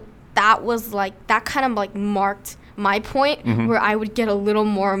think that was that kind of marked my point where I would get a little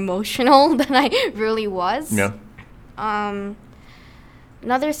more emotional than I really was. Yeah.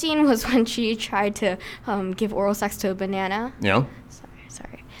 Another scene was when she tried to give oral sex to a banana. Yeah.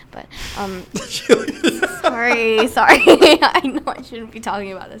 Sorry, but sorry. I know I shouldn't be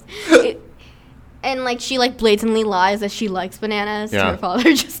talking about this. And she blatantly lies that she likes bananas to her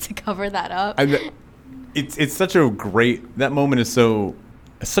father just to cover that up. It's such a great, that moment is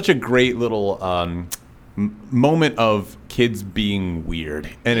such a great little moment of kids being weird,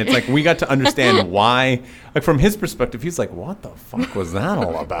 and it's we got to understand why. From his perspective, he's like, what the fuck was that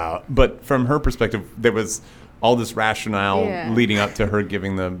all about? But from her perspective, there was all this rationale leading up to her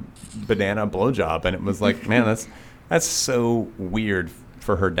giving the banana blowjob, and it was man, that's so weird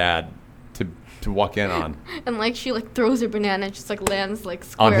for her dad to walk in on. And she throws her banana, and just lands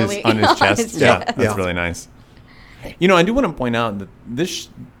squarely on his chest. Chest. That's really nice. I do want to point out that this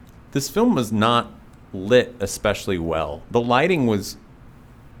film was not lit especially well. The lighting was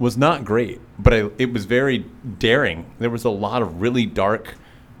not great, but it was very daring. There was a lot of really dark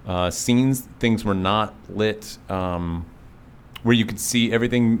scenes. Things were not lit where you could see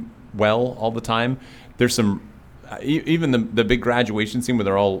everything well all the time. There's some even the big graduation scene where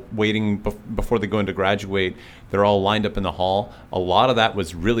they're all waiting before they go in to graduate. They're all lined up in the hall. A lot of that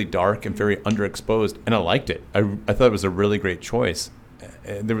was really dark and very underexposed, and I liked it. I thought it was a really great choice.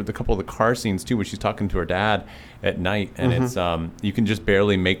 there were a couple of the car scenes too, where she's talking to her dad at night, and it's you can just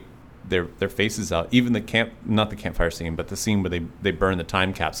barely make their faces out. Even not the campfire scene, but the scene where they burn the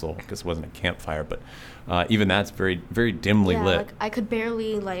time capsule, because it wasn't a campfire, but even that's very, very dimly lit. Like I could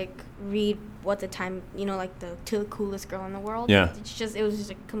barely read what the time, to the coolest girl in the world. Yeah. It was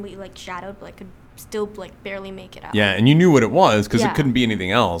just completely shadowed, but I could still barely make it out. Yeah, and you knew what it was because it couldn't be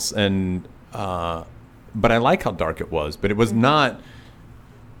anything else. And but I like how dark it was, but it was not.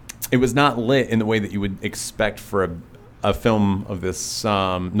 It was not lit in the way that you would expect for a film of this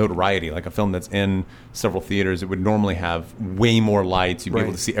notoriety, like a film that's in several theaters. It would normally have way more lights. You'd be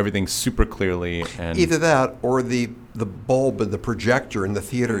able to see everything super clearly. And either that or the bulb and the projector in the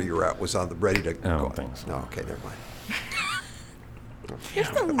theater you're at was on the ready to go. Thanks. No, okay, never mind. You're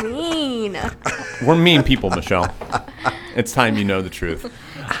so mean. We're mean people, Michelle. It's time you know the truth.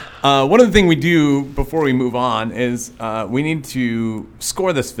 One of the things we do before we move on is we need to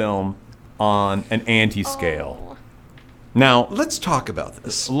score this film on an anti-scale. Now, let's talk about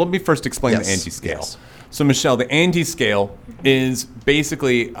this. Let me first explain the anti-scale. Yes. So, Michelle, the anti-scale is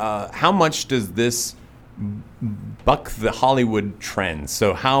basically how much does this buck the Hollywood trends?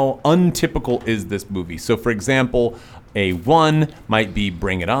 So how untypical is this movie? So, for example, a 1 might be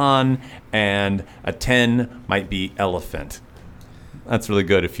Bring It On, and a 10 might be Elephant. That's really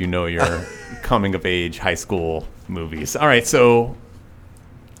good if you know your coming-of-age high school movies. All right, so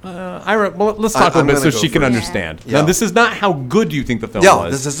Ira, let's talk a little bit so she can understand. Yeah. Now, this is not how good you think the film was. Yeah,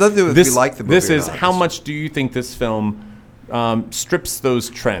 this has nothing to do with if we like the movie This or is not. how much do you think this film strips those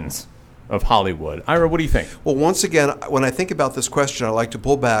trends of Hollywood. Ira, what do you think? Well, once again, when I think about this question, I like to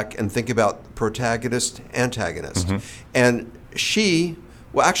pull back and think about protagonist, antagonist. And she,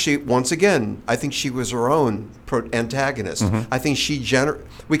 well, actually, once again, I think she was her own antagonist. I think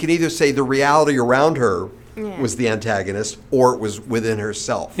we can either say the reality around her was the antagonist, or it was within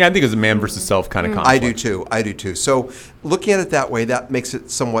herself. Yeah, I think it's a man versus self kind of conflict. I do too. So looking at it that way, that makes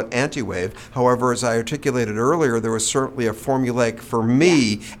it somewhat anti-wave. However, as I articulated earlier, there was certainly a formulaic, for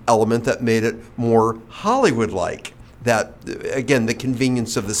me, element that made it more Hollywood-like. That, again, the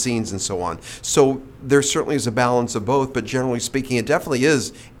convenience of the scenes and so on. So there certainly is a balance of both, but generally speaking, it definitely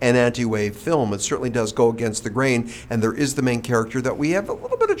is an anti-wave film. It certainly does go against the grain, and there is the main character that we have a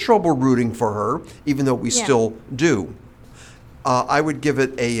little bit of trouble rooting for her, even though we still do. I would give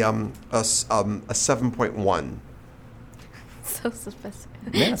it a 7.1. So specific.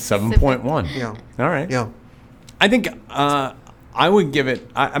 Yeah, 7.1. Yeah. All right. Yeah. I think I would give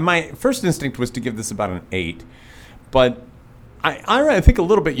it, my first instinct was to give this about an 8. But I think a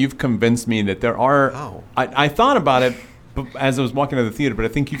little bit you've convinced me that there are, I thought about it as I was walking to the theater, but I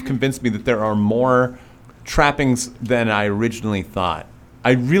think you've convinced me that there are more trappings than I originally thought.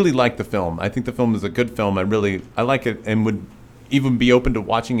 I really like the film. I think the film is a good film. I like it and would even be open to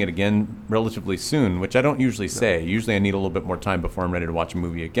watching it again relatively soon, which I don't usually say. Usually I need a little bit more time before I'm ready to watch a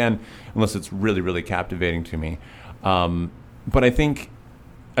movie again, unless it's really, really captivating to me. But I think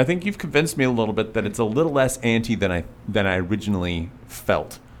you've convinced me a little bit that it's a little less anti than I originally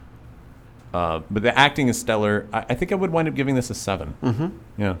felt. But the acting is stellar. I think I would wind up giving this a 7.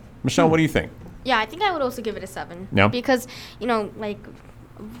 Yeah, Michelle, what do you think? Yeah, I think I would also give it a 7. Yeah. Because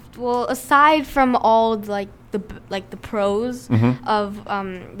aside from all the pros of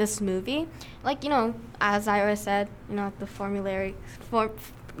this movie, as Ira said, the formulaic.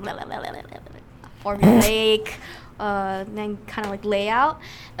 Then kind of layout,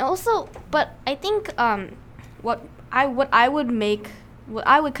 and also, but I think what I would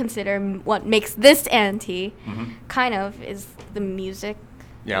consider what makes this anti kind of is the music.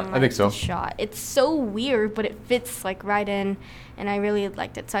 Yeah, and, I think so. The shot. It's so weird, but it fits right in, and I really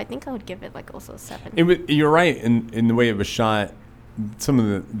liked it. So I think I would give it also a 7. You're right in the way it was shot. Some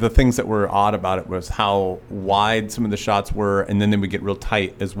of the things that were odd about it was how wide some of the shots were, and then they would get real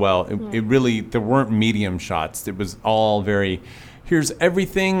tight as well. It really, there weren't medium shots. It was all very, here's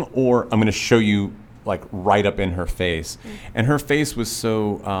everything, or I'm going to show you right up in her face. And her face was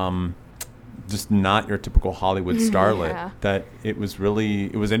so just not your typical Hollywood starlet that it was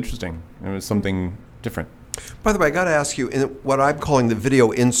interesting. It was something different. By the way, I got to ask you, in what I'm calling the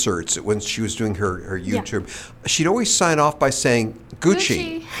video inserts, when she was doing her YouTube, she'd always sign off by saying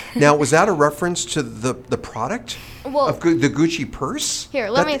Gucci. Now, was that a reference to the product of the Gucci purse? Here,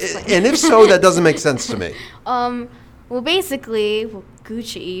 let me explain. And if so, that doesn't make sense to me. Well, basically,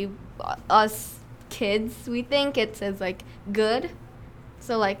 Gucci, us kids, we think it says good.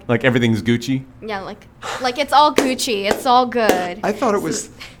 So like everything's Gucci. Yeah, like it's all Gucci. It's all good. I thought it was,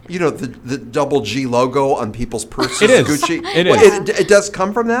 the double G logo on people's purses. It is. Gucci. It is. Well, it does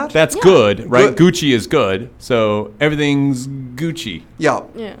come from that? That's good, right? Good. Gucci is good, so everything's Gucci. Yeah.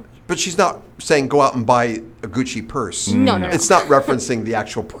 Yeah. But she's not saying go out and buy a Gucci purse. No. It's not referencing the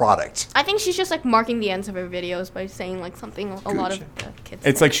actual product. I think she's just like marking the ends of her videos by saying like something a lot of the kids.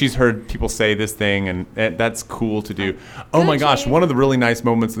 It's say. like she's heard people say this thing, and that's cool to do. Oh my gosh, one of the really nice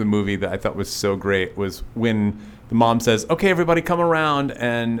moments of the movie that I thought was so great was when the mom says, "Okay, everybody, come around,"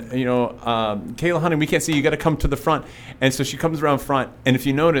 and Kayla, honey, we can't see you. Got to come to the front. And so she comes around front, and if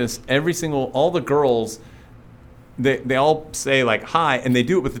you notice, all the girls. They all say like hi, and they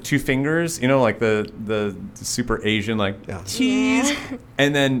do it with the two fingers, like the super Asian cheese,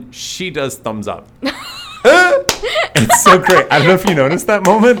 and then she does thumbs up. It's so great. I don't know if you noticed that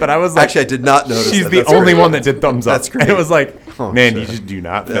moment, but I was like, actually, I did not notice. She's that. the That's only great. one that did thumbs up. That's great. And it was like, man, shit. you just do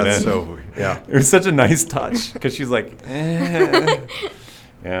not fit That's in. so weird. Yeah. It was such a nice touch because she's like,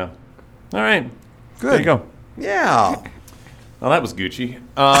 yeah. All right, Good. There you go. Yeah. Well, that was Gucci.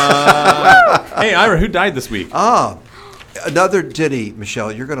 Hey, Ira, who died this week? Another ditty,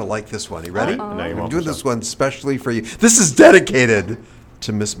 Michelle. You're going to like this one. You ready? No, you I'm won't, doing Michelle. this one specially for you. This is dedicated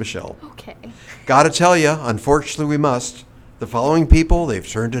to Miss Michelle. Okay. Gotta tell you, unfortunately, we must. The following people, they've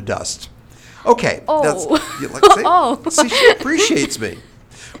turned to dust. Okay. Oh. See, she appreciates me.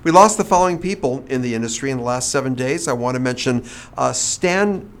 We lost the following people in the industry in the last 7 days. I want to mention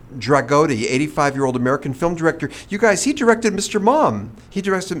Stan Dragotti, 85-year-old American film director. You guys, he directed Mr. Mom. He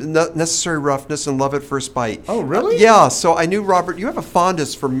directed Necessary Roughness and Love at First Bite. Oh, really? Yeah, so I knew, Robert, you have a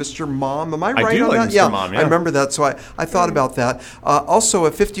fondness for Mr. Mom. Am I right do on like that? Mr. Mom, yeah. I remember that, so I thought about that. Also,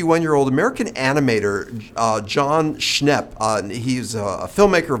 a 51-year-old American animator, John Schnepp. He's a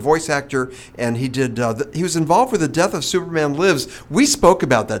filmmaker, voice actor, and he did. He was involved with The Death of Superman Lives. We spoke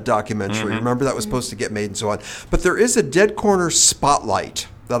about that documentary. Remember, that was supposed to get made and so on. But there is a Dead Corner spotlight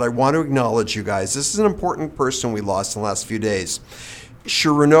that I want to acknowledge, you guys. This is an important person we lost in the last few days.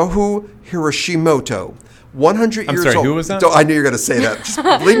 Shiranobu Hiroshimoto, 100 years old. I'm sorry, who was that? I knew you were going to say that. Just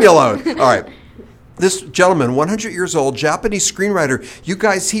leave me alone. All right. This gentleman, 100 years old, Japanese screenwriter. You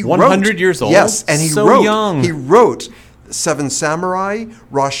guys, he 100 years old? Yes, and he So wrote. young. He wrote Seven Samurai,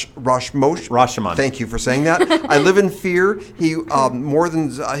 Rashomon. Thank you for saying that. I Live in Fear. He wrote more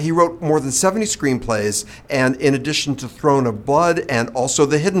than 70 screenplays, and in addition to Throne of Blood and also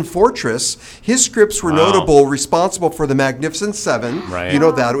The Hidden Fortress, his scripts were notable, responsible for The Magnificent Seven. Right. You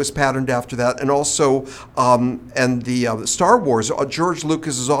know that it was patterned after that, and also and the Star Wars. George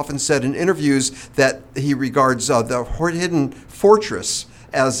Lucas has often said in interviews that he regards The Hidden Fortress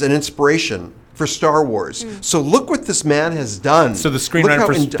as an inspiration for Star Wars. So look what this man has done. So the screenwriter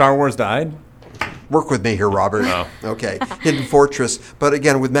for Star Wars died? Work with me here, Robert. Oh. Okay. Hidden Fortress. But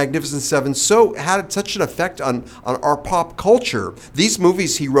again, with Magnificent Seven, so had such an effect on our pop culture. These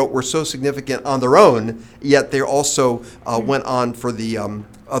movies he wrote were so significant on their own, yet they also went on for the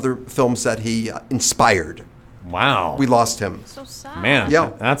other films that he inspired. Wow. We lost him. So sad. Man,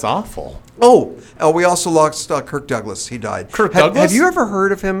 Yeah. that's awful. Oh, we also lost Kirk Douglas. He died. Kirk Douglas? Have you ever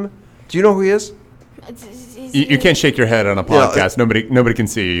heard of him? Do you know who he is? You can't shake your head on a podcast. Nobody can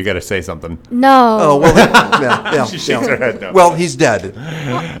see you. You got to say something. No. Oh, well, yeah. She shakes her head no. Well, he's dead.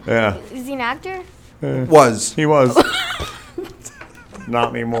 Yeah, Is he an actor? Was. he was.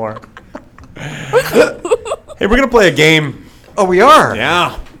 Not anymore. Hey, we're going to play a game. Oh, we are?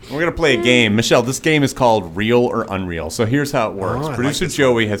 Yeah. We're going to play a game. Michelle, this game is called Real or Unreal. So here's how it works. I Producer like this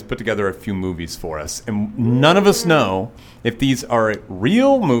Joey has put together a few movies for us. And none of us know if these are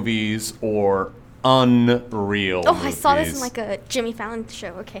real movies or unreal Oh, movies. I saw this in like a Jimmy Fallon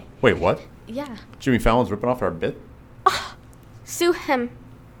show. Okay. Wait, what? Yeah. Jimmy Fallon's ripping off our bit? Sue him.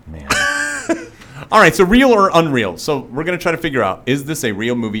 Man. All right, so real or unreal. So we're going to try to figure out, is this a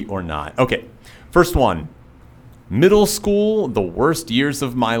real movie or not? Okay, first one. Middle school, the worst years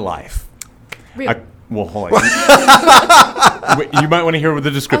of my life. Real. Well, hold on. Wait, you might want to hear the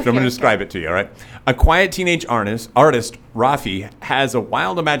description. I'm going to describe it to you, all right? A quiet teenage artist, Rafi, has a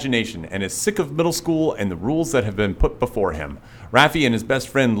wild imagination and is sick of middle school and the rules that have been put before him. Rafi and his best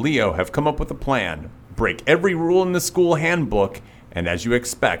friend Leo have come up with a plan. Break every rule in the school handbook, and as you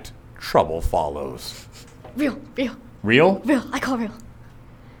expect, trouble follows. Real. Real? I call real.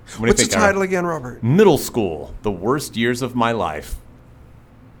 What do you What's think, the title Ira? again, Robert? Middle school, the worst years of my life.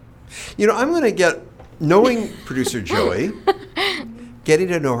 You know, I'm going to get, knowing producer Joey, getting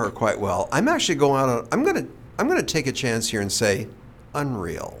to know her quite well, I'm actually going on, I'm going to take a chance here and say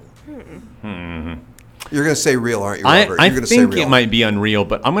unreal. You're going to say real, aren't you, Robert? I You're going to say think real. it might be unreal,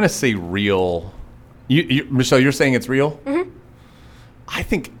 but I'm going to say real. Michelle, you're saying it's real? Mm-hmm. I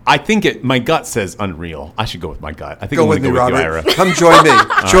think my gut says unreal. I should go with my gut. I think Go I'm with going me, to go with you, Robert. Ira. Come join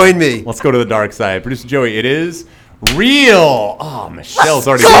me. Join me. Let's go to the dark side. Producer Joey, it is real. Oh, Michelle's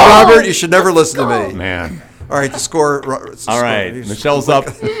already. See, Robert, you should never listen to me. Man. All right, the score. All right, Michelle's up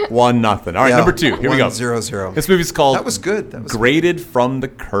 1-0. All right, number 2. Here we go. 1-0-0. This movie's called That was good. That was Graded from the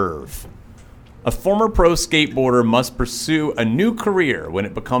Curve. A former pro skateboarder must pursue a new career when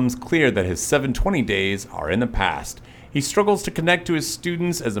it becomes clear that his 720 days are in the past. He struggles to connect to his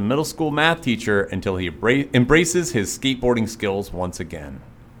students as a middle school math teacher until he embraces his skateboarding skills once again.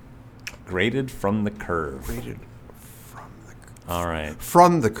 Graded from the Curve. Graded from the curve. All right.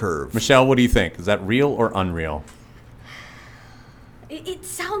 From the curve. Michelle, what do you think? Is that real or unreal? It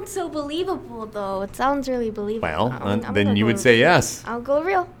sounds so believable, though. It sounds really believable. Well, I'm then gonna you go would say yes. I'll go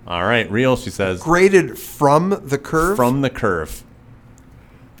real. All right, real, she says. Graded from the curve? From the curve.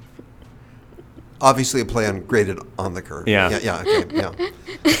 Obviously a play on graded on the curve. Yeah. Yeah, okay, yeah.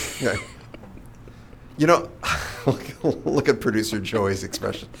 Okay. You know, look at producer Joey's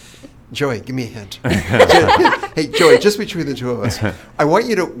expression. Joey, give me a hint. Hey, Joey, just between the two of us, I want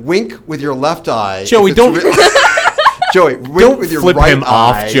you to wink with your left eye. Joey, don't... Joey, wink Don't with your flip right him eye.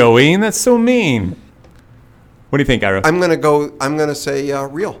 off, Joey. That's so mean. What do you think, Ira? I'm gonna say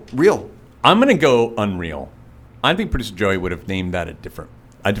real. I'm going to go unreal. I think producer Joey would have named that a different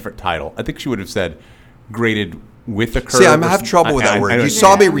title. I think she would have said graded with a curve. See, I have trouble with that word. You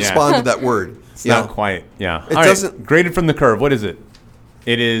saw me respond to that word. It's not quite. Yeah. It All doesn't. Right, graded from the curve. What is it?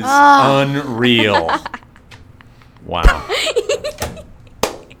 It is unreal. Wow.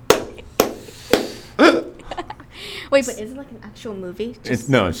 Wait, but is it like an actual movie?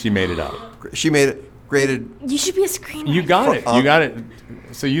 No, she made it up. She made it graded. You should be a screenwriter. You got it. You got it.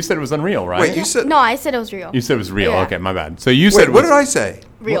 So you said it was unreal, right? Wait, you said No, I said it was real. You said it was real. Yeah. Okay, my bad. So you said Wait, it was. what did I say?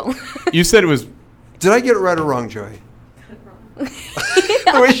 Real. You said it was. Did I get it right or wrong, Joey?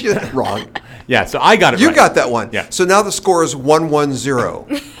 Wait, she said wrong. Yeah, so I got it You right. got that one. Yeah. So now the score is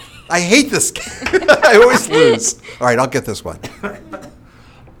 1-1-0. I hate this game. I always lose. All right, I'll get this one.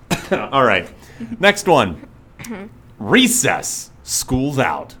 All right. Next one. Recess. School's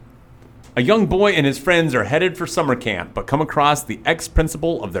out. A young boy and his friends are headed for summer camp, but come across the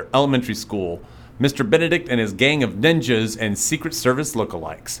ex-principal of their elementary school, Mr. Benedict, and his gang of ninjas and Secret Service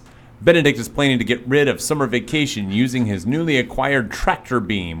lookalikes. Benedict is planning to get rid of summer vacation using his newly acquired tractor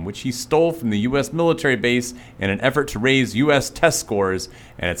beam, which he stole from the U.S. military base in an effort to raise U.S. test scores,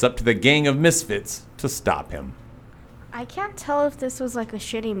 and it's up to the gang of misfits to stop him. I can't tell if this was like a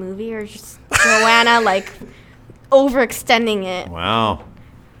shitty movie or just Joanna like overextending it. Wow.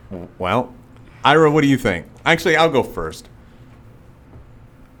 Well, Ira, what do you think? Actually, I'll go first.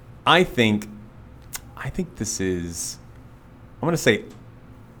 I think this is, I'm going to say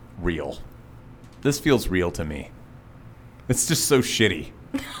real. This feels real to me. It's just so shitty.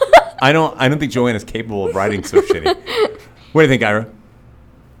 I don't think Joanna's capable of writing so shitty. What do you think, Ira?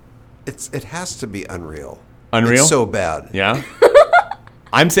 It has to be unreal. Unreal? It's so bad. Yeah?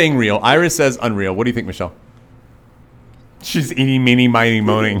 I'm saying real. Ira says unreal. What do you think, Michelle? She's eeny, meeny, miny,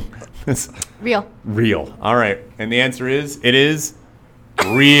 moaning. Real. Real. All right. And the answer is, it is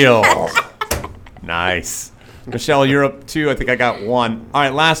real. Nice. Michelle, you're up 2. I think I got 1. All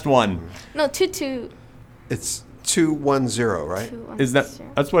right, last one. No, 2-2. It's 2-1-0, right? 2-1-0. Is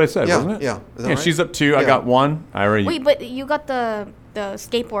that's what I said, Yeah, wasn't it? yeah. Is that Yeah, right? she's up 2. I Yeah. got 1. Ira, Wait, but you got the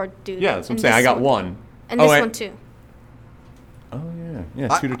skateboard dude. yeah, that's what I'm and saying. I this got 1. And this wait. one too. Oh, yeah. Yeah,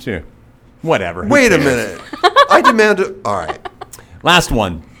 2-2. Whatever. Who Wait a cares? minute. I demand it. All right. Last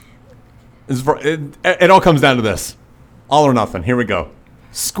one. It all comes down to this. All or nothing. Here we go.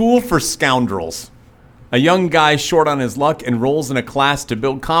 School for Scoundrels. A young guy short on his luck enrolls in a class to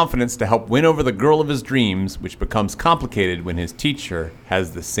build confidence to help win over the girl of his dreams, which becomes complicated when his teacher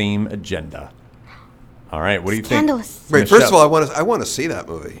has the same agenda. All right, what do you think? Scandalous. Wait, Michelle. first of all, I want to see that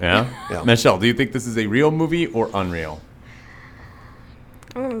movie. Yeah? Yeah. Michelle, do you think this is a real movie or unreal?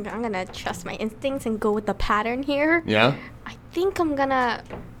 I'm gonna trust my instincts and go with the pattern here. Yeah? I think I'm gonna,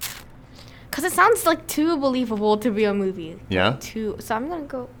 cause it sounds like too believable to be a movie. Yeah? So I'm gonna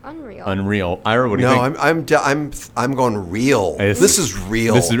go unreal. Unreal. Ira, what do you No, think? I'm going real. This is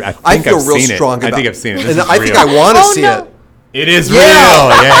real. I I think feel I've real seen it. strong I about think I've seen it. This And is I think real. I want to Oh, see no. it. It is Yeah.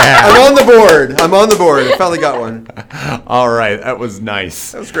 real. Yeah. I'm on the board. I finally got one. All right, that was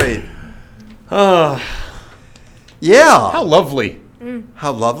nice. That was great. How Yeah. lovely.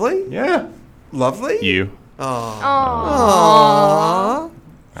 How lovely? Yeah. Lovely? You. Aww.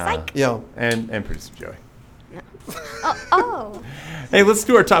 Yeah. And producer Joey. Oh. Hey, let's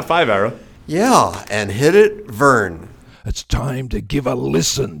do our top 5, Ira. Yeah. And hit it, Vern. It's time to give a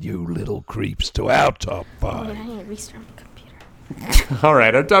listen, you little creeps, to our top Wait, I 5. need to restart my computer. All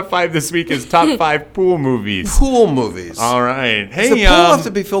right, our top 5 this week is top 5 pool movies. Pool movies. All right. Hey, Does the pool have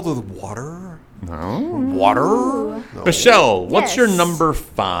to be filled with water? No. Water? No. Michelle, what's your Yes. number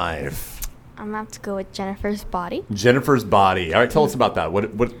 5? I'm gonna have to go with Jennifer's Body. Jennifer's Body. All right, tell us about that.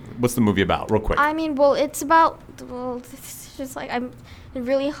 What's the movie about, real quick? I mean, well, it's about it's just like I'm a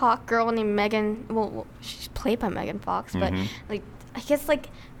really hot girl named Megan. Well, she's played by Megan Fox, but like I guess like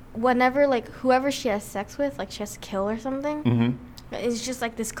whenever like whoever she has sex with, like she has to kill or something. Mm-hmm. It's just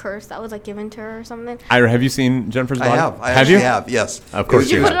like this curse that was like given to her or something. Ira, have you seen Jennifer's Body? I have. I have actually you? have, yes. Of course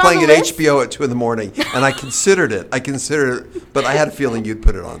It you was have. Put it on playing the at list? HBO at 2 in the morning, and I considered it, but I had a feeling you'd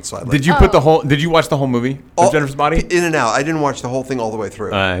put it on, so I Did you put the whole? Did you watch the whole movie of Jennifer's Body? In and out. I didn't watch the whole thing all the way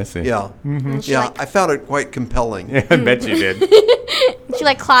through. I see. Yeah. And she, Yeah, like, I found it quite compelling. Yeah, I bet you did. she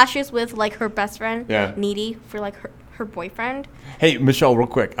like clashes with like her best friend, Yeah. Needy, for like her boyfriend. Hey, Michelle, real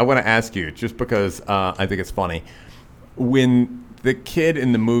quick, I want to ask you just because I think it's funny when the kid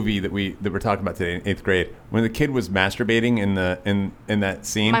in the movie that we're talking about today in 8th grade, when the kid was masturbating in that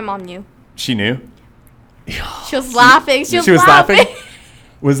scene, My mom knew. she knew. She was laughing. She was laughing.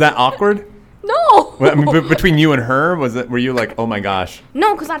 Was that awkward? No. Well, I mean, between you and her, were you like, oh my gosh,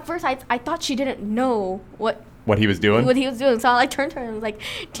 No, because at first I thought she didn't know what what he was doing? he was doing. So I like turned to her and was like,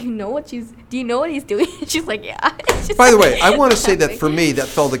 "Do you know what he's doing?" She's like, "Yeah." She's By the like, way, I want to say that for me, that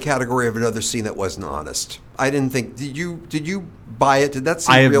fell the category of another scene that wasn't honest. I didn't think. Did you buy it? Did that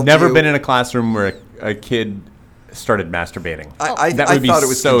seem I have real to never you? been in a classroom where a kid started masturbating. I That would be thought it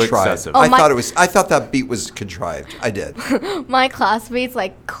was so contrived. excessive. Oh, I my- thought that beat was contrived. I did. my classmates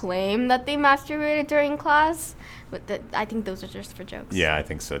like claim that they masturbated during class, but I think those are just for jokes. Yeah, I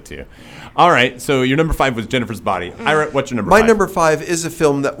think so too. All right, so your number 5 was Jennifer's Body. Ira, what's your number My 5? number 5 is a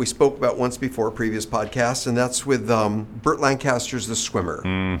film that we spoke about once before, a previous podcast, and that's with Burt Lancaster's The Swimmer.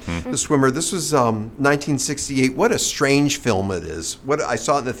 Mm-hmm. The Swimmer. This was 1968. What a strange film it is. I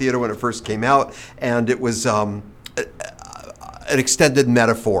saw it in the theater when it first came out, and it was an extended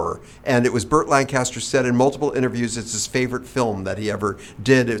metaphor. And it was Burt Lancaster said in multiple interviews it's his favorite film that he ever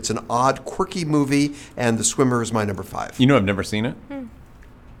did. It's an odd, quirky movie, and The Swimmer is my number 5. You know I've never seen it?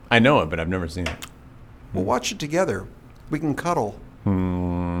 I know it, but I've never seen it. We'll watch it together. We can cuddle.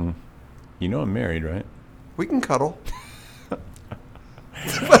 You know I'm married, right? We can cuddle.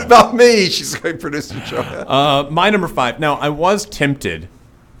 What about me? She's going to produce the show. My number 5. Now, I was tempted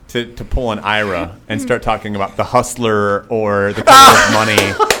to pull an Ira and start talking about The Hustler or The Color of Money.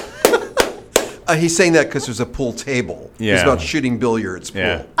 He's saying that because there's a pool table. Yeah. It's about shooting billiards pool.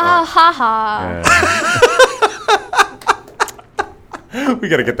 Yeah. Ha ha. We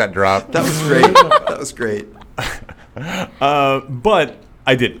got to get that dropped. That was great. That was great. But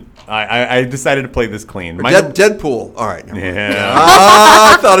I didn't. I decided to play this clean. Deadpool. All right. Yeah.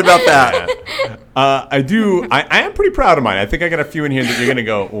 I thought about that. I am pretty proud of mine. I think I got a few in here that you're going to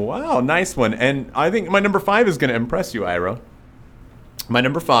go, wow, nice one. And I think my number 5 is going to impress you, Ira. My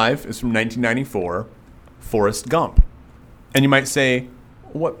number 5 is from 1994, Forrest Gump. And you might say,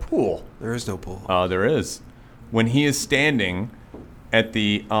 what pool? There is no pool. There is. When he is standing at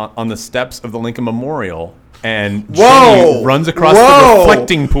the on the steps of the Lincoln Memorial and Jenny runs across the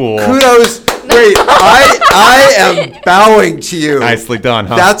reflecting pool. Kudos. Wait, I am bowing to you. Nicely done,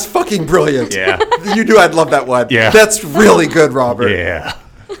 huh? That's fucking brilliant. Yeah. You knew I'd love that one. Yeah. That's really good, Robert. Yeah.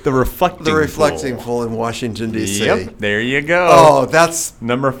 The reflecting pool in Washington, D.C. Yep, there you go. Oh, that's...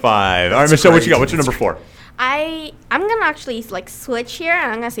 Number 5. All right, Michelle, what you got? What's your number 4? I'm gonna actually like switch here,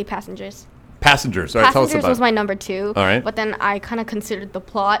 and I'm gonna say Passengers. Passengers. All right, tell us Passengers about was it. my number 2. All right. But then I kind of considered the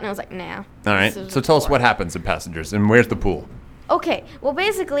plot, and I was like, nah. All right, this is so a tell us four. what happens in Passengers and where's the pool? Okay, well,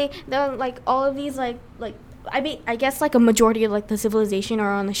 basically, like all of these like I guess like a majority of like the civilization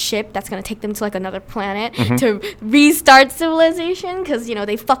are on a ship that's gonna take them to like another planet to restart civilization because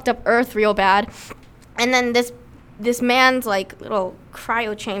they fucked up Earth real bad, and then this man's like little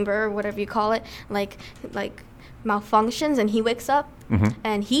cryo chamber or whatever you call it like malfunctions and he wakes up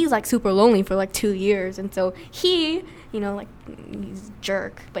and he's like super lonely for like 2 years, and so he like he's a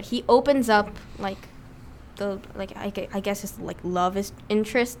jerk, but he opens up like the like I guess it's like love is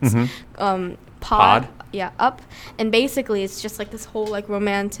interests pod up, and basically it's just like this whole like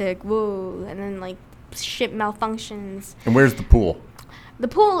romantic woo, and then like ship malfunctions. And where's the pool? The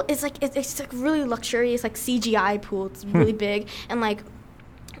pool is like it's like really luxurious like CGI pool. It's really big, and like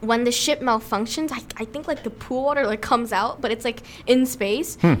when the ship malfunctions, I think like the pool water like comes out, but it's like in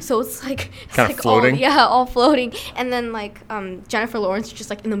space, so it's like Kinda floating? all floating, and then like Jennifer Lawrence is just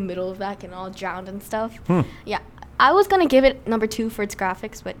like in the middle of that getting all drowned and stuff. Yeah, I was gonna give it number 2 for its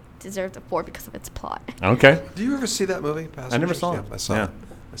graphics, but deserved a 4 because of its plot. Okay. Do you ever see that movie, Passengers? I never saw it. Yeah, I saw Yeah. it.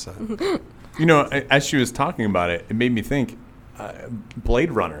 I saw it. As she was talking about it, it made me think,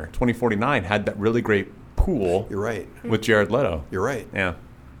 Blade Runner 2049 had that really great pool. You're right. With Jared Leto. You're right. Yeah.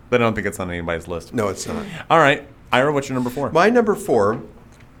 But I don't think it's on anybody's list. No, it's not. All right. Ira, what's your number 4? My number 4,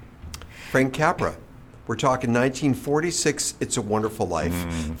 Frank Capra. We're talking 1946, It's a Wonderful Life.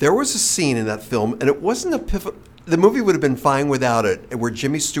 There was a scene in that film, and it wasn't a pivotal... The movie would have been fine without it, where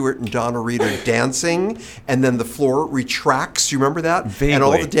Jimmy Stewart and Donna Reed are dancing, and then the floor retracts. You remember that? Vaguely. And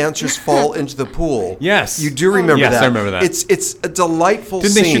all the dancers fall into the pool. Yes. You do remember that? Yes, I remember that. It's a delightful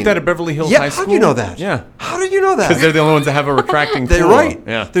Didn't scene. they shoot that at Beverly Hills High School? How do you know that? Yeah. How do you know that? Because they're the only ones that have a retracting pool. They're right.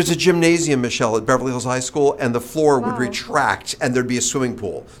 Yeah. There's a gymnasium, Michelle, at Beverly Hills High School, and the floor would retract, and there'd be a swimming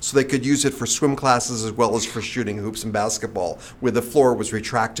pool. So they could use it for swim classes as well as for shooting hoops and basketball, where the floor was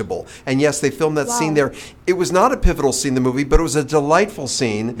retractable. And yes, they filmed that scene there. It was not a pivotal scene in the movie, but it was a delightful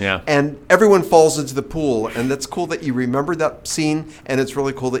scene. Yeah. And everyone falls into the pool, and that's cool that you remembered that scene, and it's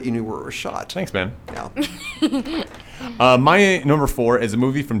really cool that you knew where it was shot. Thanks, man. Yeah. My number 4 is a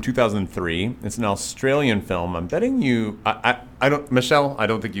movie from 2003. It's an Australian film. I'm betting you... I don't... Michelle, I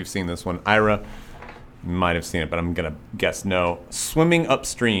don't think you've seen this one. Ira, you might have seen it, but I'm going to guess no. Swimming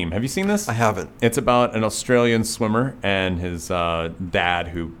Upstream. Have you seen this? I haven't. It's about an Australian swimmer and his dad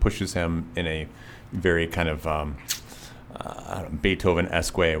who pushes him in a very kind of...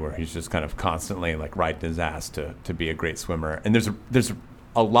 Beethoven-esque way, where he's just kind of constantly like riding his ass to be a great swimmer. And there's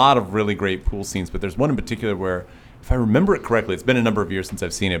a lot of really great pool scenes, but there's one in particular where, if I remember it correctly, it's been a number of years since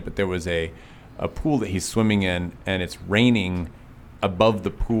I've seen it, but there was a pool that he's swimming in, and it's raining above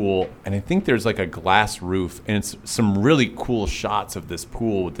the pool, and I think there's like a glass roof, and it's some really cool shots of this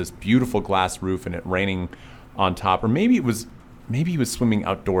pool with this beautiful glass roof and it raining on top. Or maybe he was swimming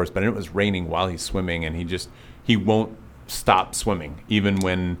outdoors, but I know it was raining while he's swimming, and he won't stop swimming even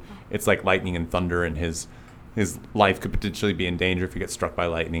when it's like lightning and thunder, and his life could potentially be in danger if he gets struck by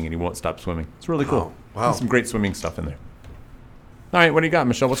lightning, and he won't stop swimming. It's really cool. Wow. There's some great swimming stuff in there. All right, what do you got,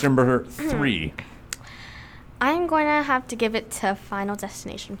 Michelle? What's number 3? I'm going to have to give it to Final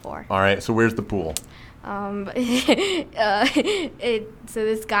Destination 4. All right, so where's the pool? So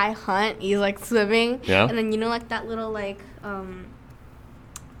this guy Hunt, he's like swimming, and then like that little like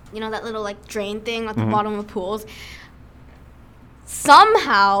that little like drain thing at the bottom of pools.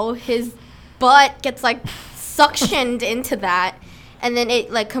 Somehow his butt gets like suctioned into that, and then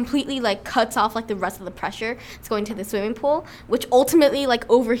it like completely like cuts off like the rest of the pressure. It's going to the swimming pool, which ultimately like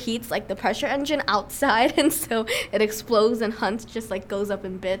overheats like the pressure engine outside, and so it explodes, and Hunt just like goes up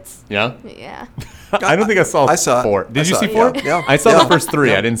in bits. Yeah. Yeah. I don't think I saw 4. Did you see 4? Yeah. I saw the first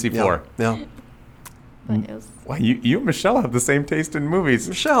 3. I didn't see 4. Yeah. But it was... Wow, you and Michelle have the same taste in movies.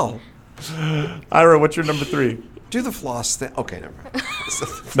 Michelle. Ira, what's your number 3? Do the floss thing. Okay, never mind.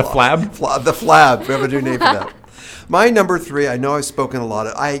 The flab? The flab. We have a new name for that. My number 3, I know I've spoken a lot.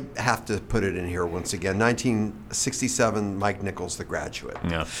 I have to put it in here once again. 1967, Mike Nichols, The Graduate.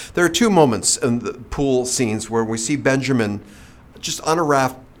 Yeah. There are 2 moments in the pool scenes where we see Benjamin just on a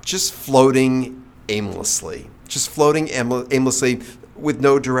raft, just floating aimlessly. Just floating aimlessly with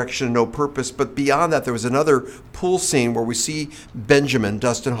no direction, no purpose. But beyond that, there was another pool scene where we see Benjamin,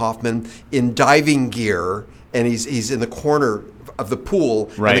 Dustin Hoffman, in diving gear, and he's in the corner of the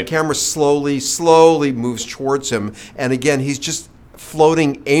pool, right. And the camera slowly moves towards him, and again, he's just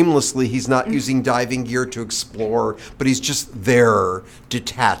floating aimlessly. He's not using diving gear to explore, but he's just there,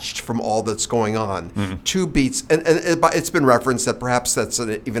 detached from all that's going on. 2 beats, and it's been referenced that perhaps that's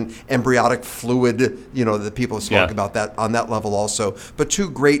an even embryonic fluid, that people have spoken about that on that level also, but 2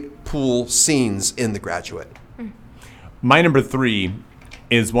 great pool scenes in The Graduate. My number 3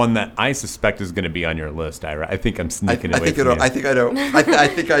 is one that I suspect is going to be on your list, Ira. I think I'm sneaking away from you. I think I know. I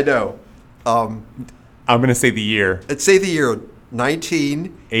think I know. I'm going to say the year. Let's say the year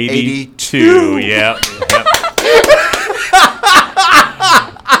 1982. Yeah.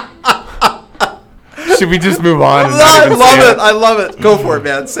 Should we just move on? I love it. Go for it,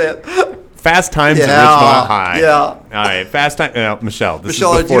 man. Say it. Fast Times at Ridgemont High. Yeah. All right. Fast Times. Michelle, this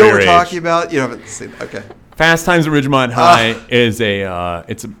Michelle, is do you know before what your we're age. talking about? You haven't seen. Okay. Fast Times at Ridgemont High is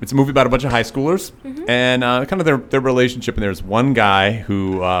it's a movie about a bunch of high schoolers and kind of their relationship. And there's one guy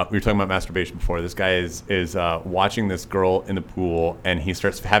who we were talking about masturbation before. This guy is watching this girl in the pool, and he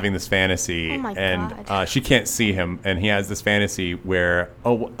starts having this fantasy, God. She can't see him, and he has this fantasy where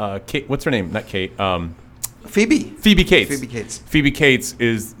Kate, what's her name? Not Kate. Phoebe Cates. Phoebe Cates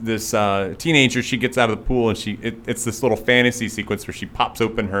is this teenager. She gets out of the pool, and it's this little fantasy sequence where she pops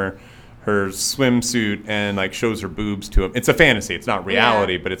open her swimsuit and like shows her boobs to him. It's a fantasy. It's not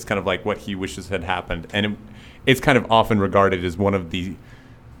reality, but it's kind of like what he wishes had happened. And it's kind of often regarded as one of the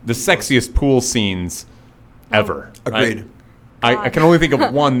sexiest pool scenes ever. Agreed. I can only think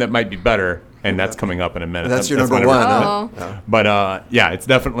of one that might be better. and that's coming up in a minute. That's your number my one. Oh. Huh? But yeah, it's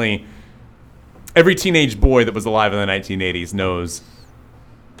definitely every teenage boy that was alive in the 1980s knows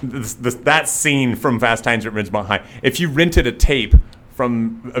that scene from Fast Times at Ridgemont High. If you rented a tape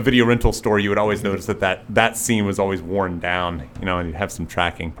from a video rental store, you would always notice that scene was always worn down, and you'd have some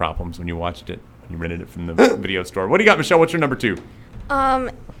tracking problems when you watched it, when you rented it from the video store. What do you got, Michelle? What's your number 2?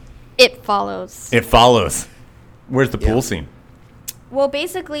 It Follows. It Follows. Where's the pool scene? Well,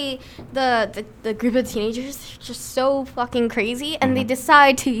 basically, the group of teenagers are just so fucking crazy, and they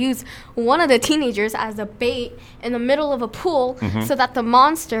decide to use one of the teenagers as a bait in the middle of a pool so that the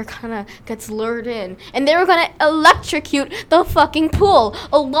monster kind of gets lured in. And they were going to electrocute the fucking pool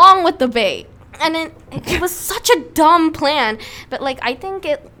along with the bait. And it was such a dumb plan, but, I think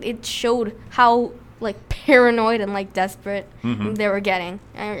it showed how, paranoid and, desperate they were getting.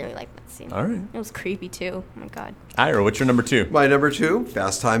 I really liked that scene. All right. It was creepy, too. Oh, my God. Ira, what's your number 2? My number 2,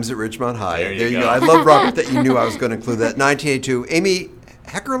 Fast Times at Ridgemont High. There you go. I love, Robert, that you knew I was going to include that. 1982, Amy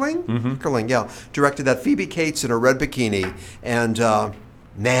Heckerling? Heckerling, yeah. Directed that. Phoebe Cates in a red bikini. And,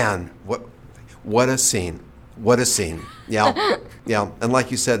 man, what a scene. What a scene. Yeah. Yeah. And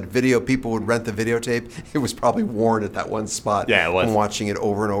like you said, people would rent the videotape. It was probably worn at that one spot. Yeah, it was. And watching it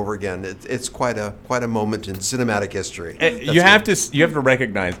over and over again. It's quite a moment in cinematic history. You have to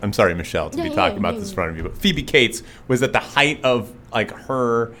recognize. I'm sorry, Michelle, to be talking about this in front of you, but Phoebe Cates was at the height of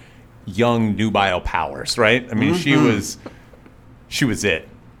her young nubile powers, right? I mean, she was it.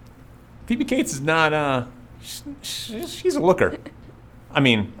 Phoebe Cates is not. She's a looker. I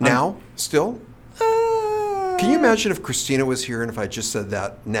mean, now still. Can you imagine if Christina was here and if I just said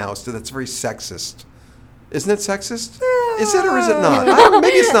that now? So that's very sexist. Isn't it sexist? Is it or is it not?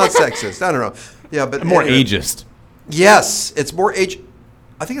 Maybe it's not sexist. I don't know. Yeah, but more ageist. Yes, it's more age.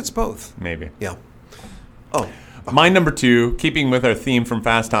 I think it's both. Maybe. Yeah. Oh. My number 2, keeping with our theme from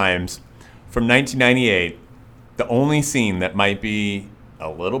Fast Times, from 1998, the only scene that might be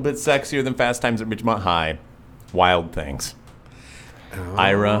a little bit sexier than Fast Times at Ridgemont High, Wild Things. Oh.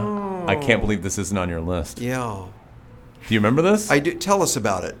 Ira, I can't believe this isn't on your list. Yeah. Do you remember this? I do. Tell us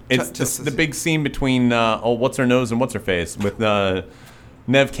about it. It's the big scene between what's her nose and what's her face with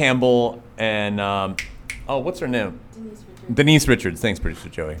Nev Campbell and what's her name? Denise Richards. Thanks, producer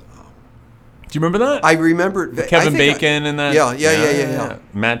Joey. Do you remember that? I remember Kevin Bacon and that. Yeah.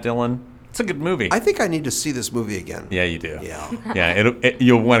 Matt Dillon. It's a good movie. I think I need to see this movie again. Yeah, you do. Yeah. Yeah,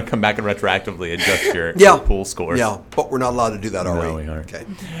 you'll want to come back and retroactively adjust your pool scores. Yeah, but we're not allowed to do that, are we? No, we aren't. Okay.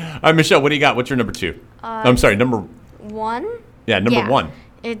 All right, Michelle, what do you got? What's your number 2? I'm sorry, number 1? Yeah, number 1.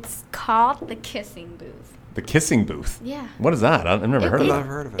 It's called The Kissing Booth. The Kissing Booth? Yeah. What is that? I've never heard of that. I've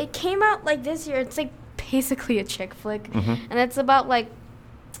heard of it. It came out this year. It's basically a chick flick. And it's about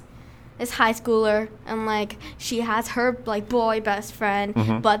this high schooler and she has her boy best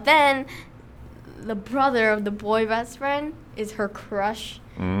friend, but then the brother of the boy best friend is her crush.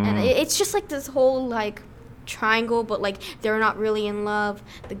 And it's just this whole triangle, but they're not really in love.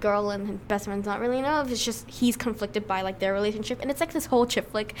 The girl and his best friend's not really in love. It's just he's conflicted by their relationship, and it's this whole chick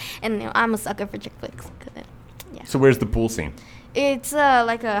flick. And I'm a sucker for chick flicks. Yeah. So where's the pool scene? It's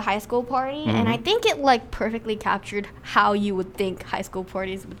a high school party, and I think it perfectly captured how you would think high school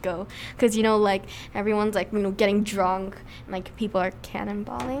parties would go, because everyone's getting drunk, and people are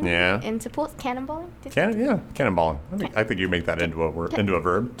cannonballing. Yeah. Into pools, cannonballing. Cannonballing. I think you make that into a word, into a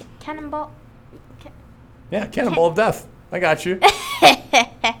verb. Cannonball. Yeah, cannonball of death. I got you.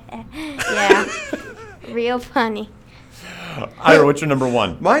 Yeah. Real funny. Ira, what's your number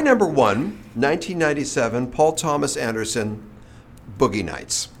 1? My number 1, 1997, Paul Thomas Anderson, Boogie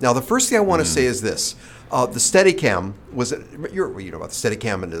Nights. Now, the first thing I want to say is this. The Steadicam was, you know about the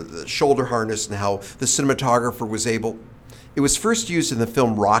Steadicam and the shoulder harness and how the cinematographer was able. It was first used in the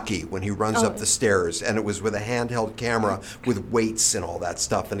film Rocky when he runs up the stairs, and it was with a handheld camera with weights and all that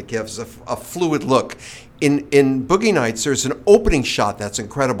stuff, and it gives a fluid look. In Boogie Nights, there's an opening shot that's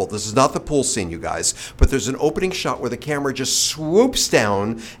incredible. This is not the pool scene, you guys, but there's an opening shot where the camera just swoops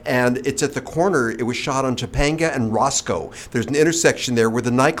down, and it's at the corner. It was shot on Topanga and Roscoe. There's an intersection there where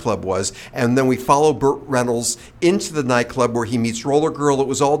the nightclub was, and then we follow Burt Reynolds into the nightclub where he meets Roller Girl. It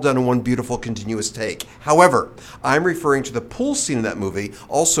was all done in one beautiful continuous take. However, I'm referring to the pool scene in that movie,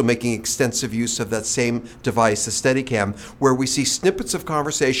 also making extensive use of that same device, the Steadicam, where we see snippets of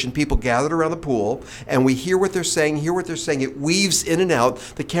conversation, people gathered around the pool, and we hear what they're saying. It weaves in and out.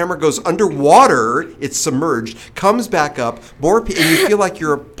 The camera goes underwater. It's submerged, comes back up, and you feel like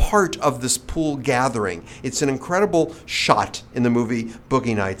you're a part of this pool gathering. It's an incredible shot in the movie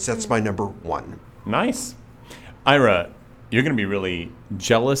Boogie Nights. That's my number 1. Nice. Ira, you're going to be really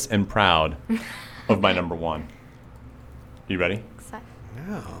jealous and proud of my number 1. You ready?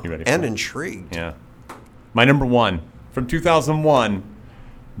 Oh, You ready? and intrigued. Yeah. My number one from 2001,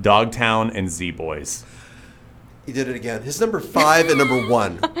 Dogtown and Z-Boys. He did it again. His number 5 and number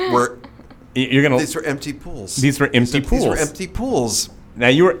 1 were. You're gonna. These were empty pools. These were empty pools. These were empty pools. Now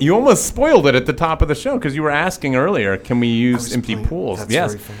you almost spoiled it at the top of the show because you were asking earlier, can we use empty pools? That's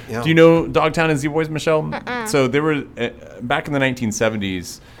yes. very fun. Yeah. Do you know Dogtown and Z-Boys, Michelle? So there were back in the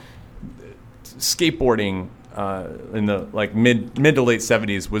 1970s, skateboarding in the mid to late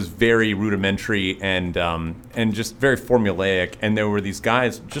 70s was very rudimentary and just very formulaic. And there were these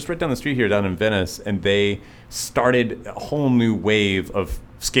guys just right down the street here, down in Venice, and they started a whole new wave of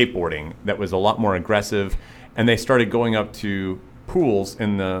skateboarding that was a lot more aggressive. And they started going up to pools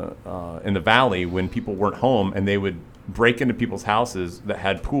in the valley when people weren't home, and they would break into people's houses that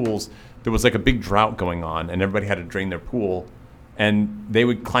had pools. There was like a big drought going on, and everybody had to drain their pool. And they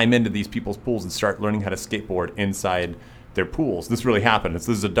would climb into these people's pools and start learning how to skateboard inside their pools. This really happened. This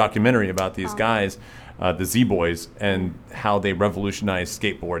is a documentary about these guys, the Z-Boys, and how they revolutionized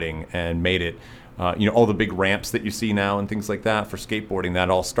skateboarding and made it, all the big ramps that you see now and things like that for skateboarding. That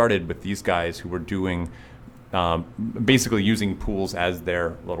all started with these guys who were doing, basically using pools as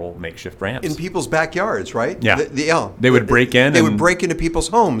their little makeshift ramps. In people's backyards, right? Yeah. They would break in. They would break into people's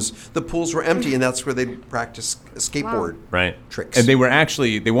homes. The pools were empty, and that's where they'd practice skateboard tricks. And they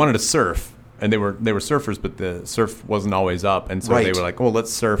wanted to surf, and they were surfers, but the surf wasn't always up. And so they were like, well,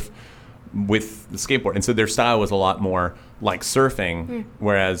 let's surf with the skateboard. And so their style was a lot more like surfing,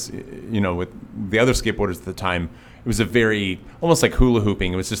 whereas, with the other skateboarders at the time, it was a very, almost like hula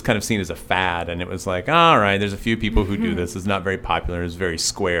hooping. It was just kind of seen as a fad. And it was like, all right, there's a few people who do this. It's not very popular. It's very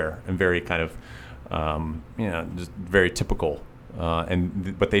square and very kind of, just very typical.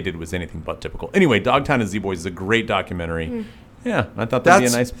 And what they did was anything but typical. Anyway, Dogtown and Z-Boys is a great documentary. Yeah, I thought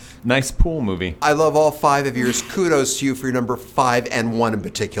that'd be a nice pool movie. I love all 5 of yours. Kudos to you for your number 5 and 1 in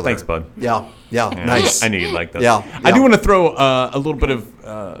particular. Thanks, bud. Yeah, nice. I knew you'd like that. Yeah. I do want to throw a little bit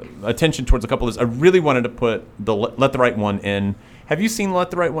of attention towards a couple of this. I really wanted to put the Let the Right One In. Have you seen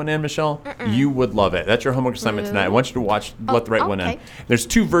Let the Right One In, Michelle? You would love it. That's your homework assignment tonight. I want you to watch Let the Right One In. There's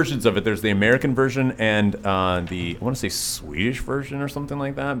 2 versions of it. There's the American version and the, I want to say Swedish version or something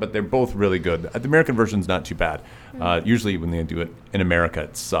like that, but they're both really good. The American version's not too bad. Usually when they do it in America,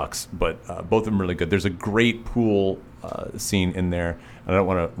 it sucks, but both of them are really good. There's a great pool scene in there. I don't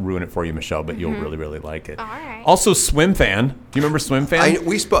want to ruin it for you, Michelle, but you'll really, really like it. All right. Also, Swim Fan. Do you remember Swim Fan? I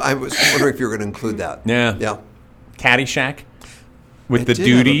was wondering if you were going to include that. Yeah. Caddyshack. With the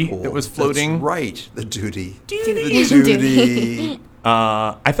duty that was floating. That's right, the duty. Duty. The duty.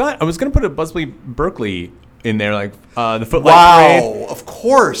 I thought I was going to put a Busby Berkeley in there, like the Footlight Parade. Wow, of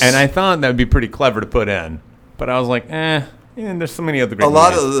course. And I thought that would be pretty clever to put in. But I was like, there's so many other great movies. A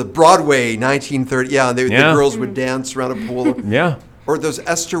lot movies. of the Broadway 1930, the girls would dance around a pool. Yeah. Or those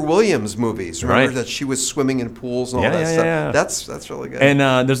Esther Williams movies. Remember that she was swimming in pools and all that stuff? Yeah. That's really good.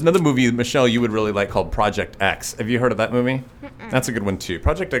 And there's another movie, Michelle, you would really like called Project X. Have you heard of that movie? That's a good one, too.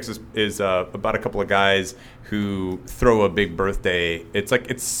 Project X is about a couple of guys who throw a big birthday.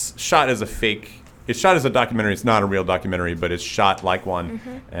 It's shot as a fake. It's shot as a documentary. It's not a real documentary, but it's shot like one.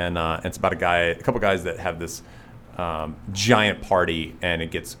 And it's about a couple guys that have this giant party, and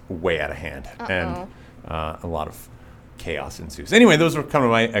it gets way out of hand. And a lot of chaos ensues. Anyway, those were kind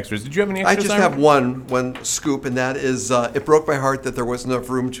of my extras. Did you have any extras? I just have one scoop, and that is it broke my heart that there wasn't enough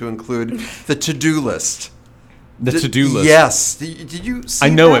room to include the to-do list. The to-do list. Yes. Did you see I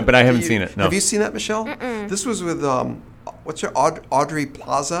know that? it, but I haven't seen it. No. Have you seen that, Michelle? This was with what's her Audrey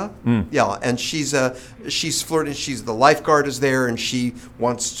Plaza? Yeah, and she's flirting. She's the lifeguard is there, and she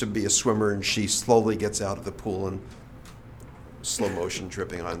wants to be a swimmer, and she slowly gets out of the pool and slow motion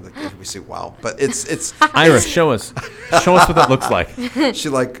dripping on the. We say, wow, but it's Ira, show us what that looks like. She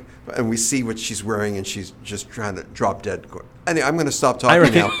and we see what she's wearing, and she's just trying to drop dead. Anyway, I'm going to stop talking Ira,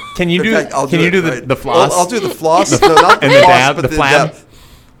 now. Can you do the floss? I'll do the floss. No, not and the the floss, dab, but the flab.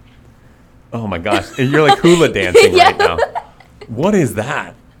 Oh my gosh, you're like hula dancing right now. What is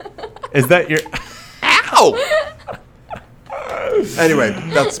that? Is that your? Ow! Anyway,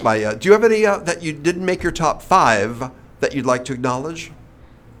 that's my. Do you have any that you didn't make your top 5 that you'd like to acknowledge?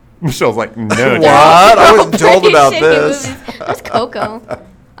 Michelle's like, no. What? I wasn't told about this. There's Coco.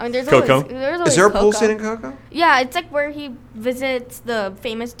 I mean, there's Coco? always Is there a Coco. pool scene in Coco? Yeah, it's like where he visits the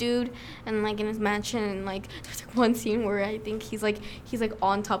famous dude and like in his mansion, and like there's like one scene where I think he's like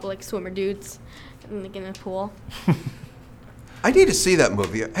on top of like swimmer dudes and like in a pool. I need to see that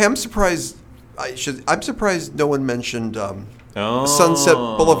movie. Hey, I'm surprised. I'm surprised no one mentioned Sunset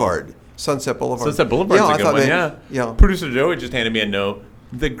Boulevard. Sunset Boulevard. Sunset Boulevard's a good one. Yeah. Producer Joey just handed me a note.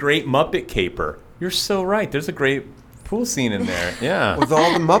 The Great Muppet Caper. You're so right. There's a great pool scene in there. Yeah. With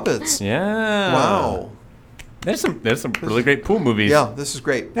all the Muppets. Yeah. Wow. There's some really great pool movies. Yeah, this is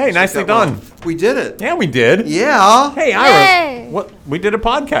great. Hey, nicely done. We did it. Yeah, we did. Yeah. Hey, Ira. Yay. What? We did a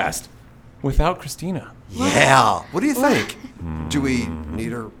podcast without Christina. Yeah. What do you think? Do we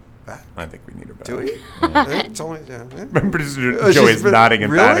need her back? I think we need her back. Do we? It's only, Producer Joey's nodding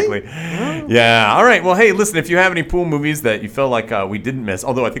emphatically. Yeah. All right. Well, hey, listen, if you have any pool movies that you feel like we didn't miss,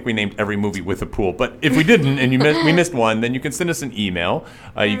 although I think we named every movie with a pool, but if we didn't and we missed one, then you can send us an email.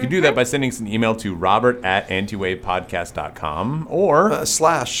 You can do that by sending us an email to robert@antiwavepodcast.com or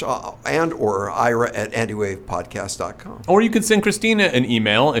 /and/or ira@antiwavepodcast.com. Or you can send Christina an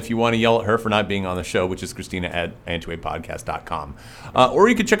email if you want to yell at her for not being on the show, which is christina@antiwavepodcast.com. Or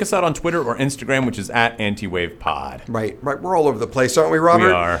you can check us out on Twitter or Instagram, which is @antiwavepod. Right. We're all over the place, aren't we, Robert?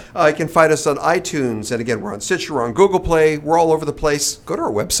 We are. You can find us on iTunes. And again, we're on Stitcher, we're on GooglePlay. We're all over the place. Go to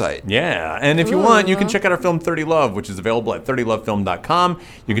our website. Yeah. And if you want, you can check out our film 30 Love, which is available at 30lovefilm.com.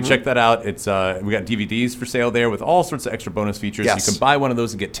 You can check that out. It's we got DVDs for sale there with all sorts of extra bonus features. Yes. You can buy one of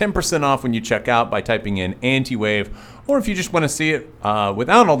those and get 10% off when you check out by typing in Anti-Wave. Or if you just want to see it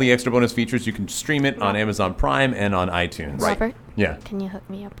without all the extra bonus features, you can stream it on Amazon Prime and on iTunes. Robert, Yeah. can you hook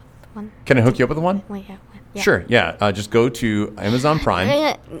me up with one? Can I hook you up with one? Wait, yeah. Sure. Yeah. Just go to Amazon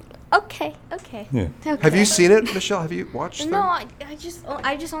Prime. Okay. Yeah. Okay. Have you seen it, Michelle? Have you watched it? No, I just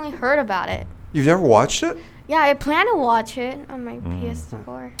only heard about it. You've never watched it? Yeah, I plan to watch it on my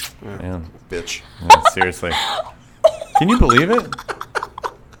PS4. Man. Bitch. Yeah, seriously. Can you believe it?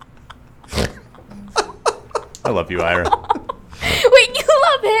 I love you, Ira. Wait, you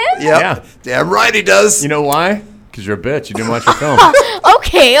love him? Yep. Yeah. Damn right he does. You know why? Because you're a bitch. You didn't watch your film.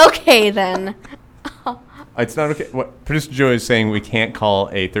 Okay then. It's not okay. What Producer Joey is saying, we can't call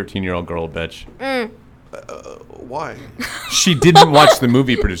a 13-year-old girl a bitch. Why? She didn't watch the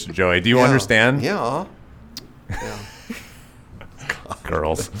movie, Producer Joey. Do you understand? Yeah.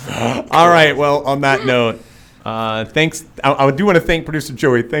 Girls. All right. Well, on that note, thanks. I do want to thank Producer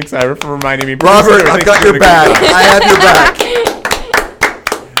Joey. Thanks, Ira, for reminding me. Robert, I've got your back. I have your back.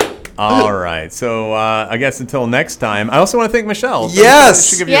 All right. So I guess until next time. I also want to thank Michelle. Yes.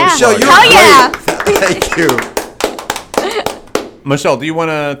 Should give you a Yeah. Michelle, plug. you're Hell great. yeah. Thank you. Michelle, do you want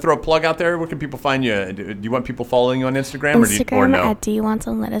to throw a plug out there? Where can people find you? Do you want people following you on Instagram? or Instagram no? at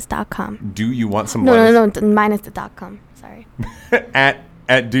doyouwantsome.lettuce.com. Do you want some No, lettuce? minus the .com. Sorry. at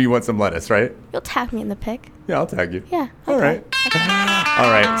do you want some lettuce, right? You'll tag me in the pic. Yeah, I'll tag you. Yeah. All okay. right. All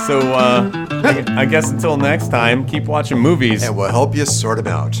right. So I guess until next time, keep watching movies. And we'll help you sort them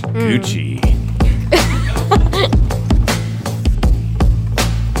out. Gucci.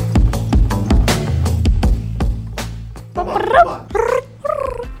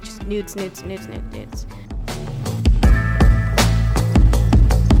 Just nudes.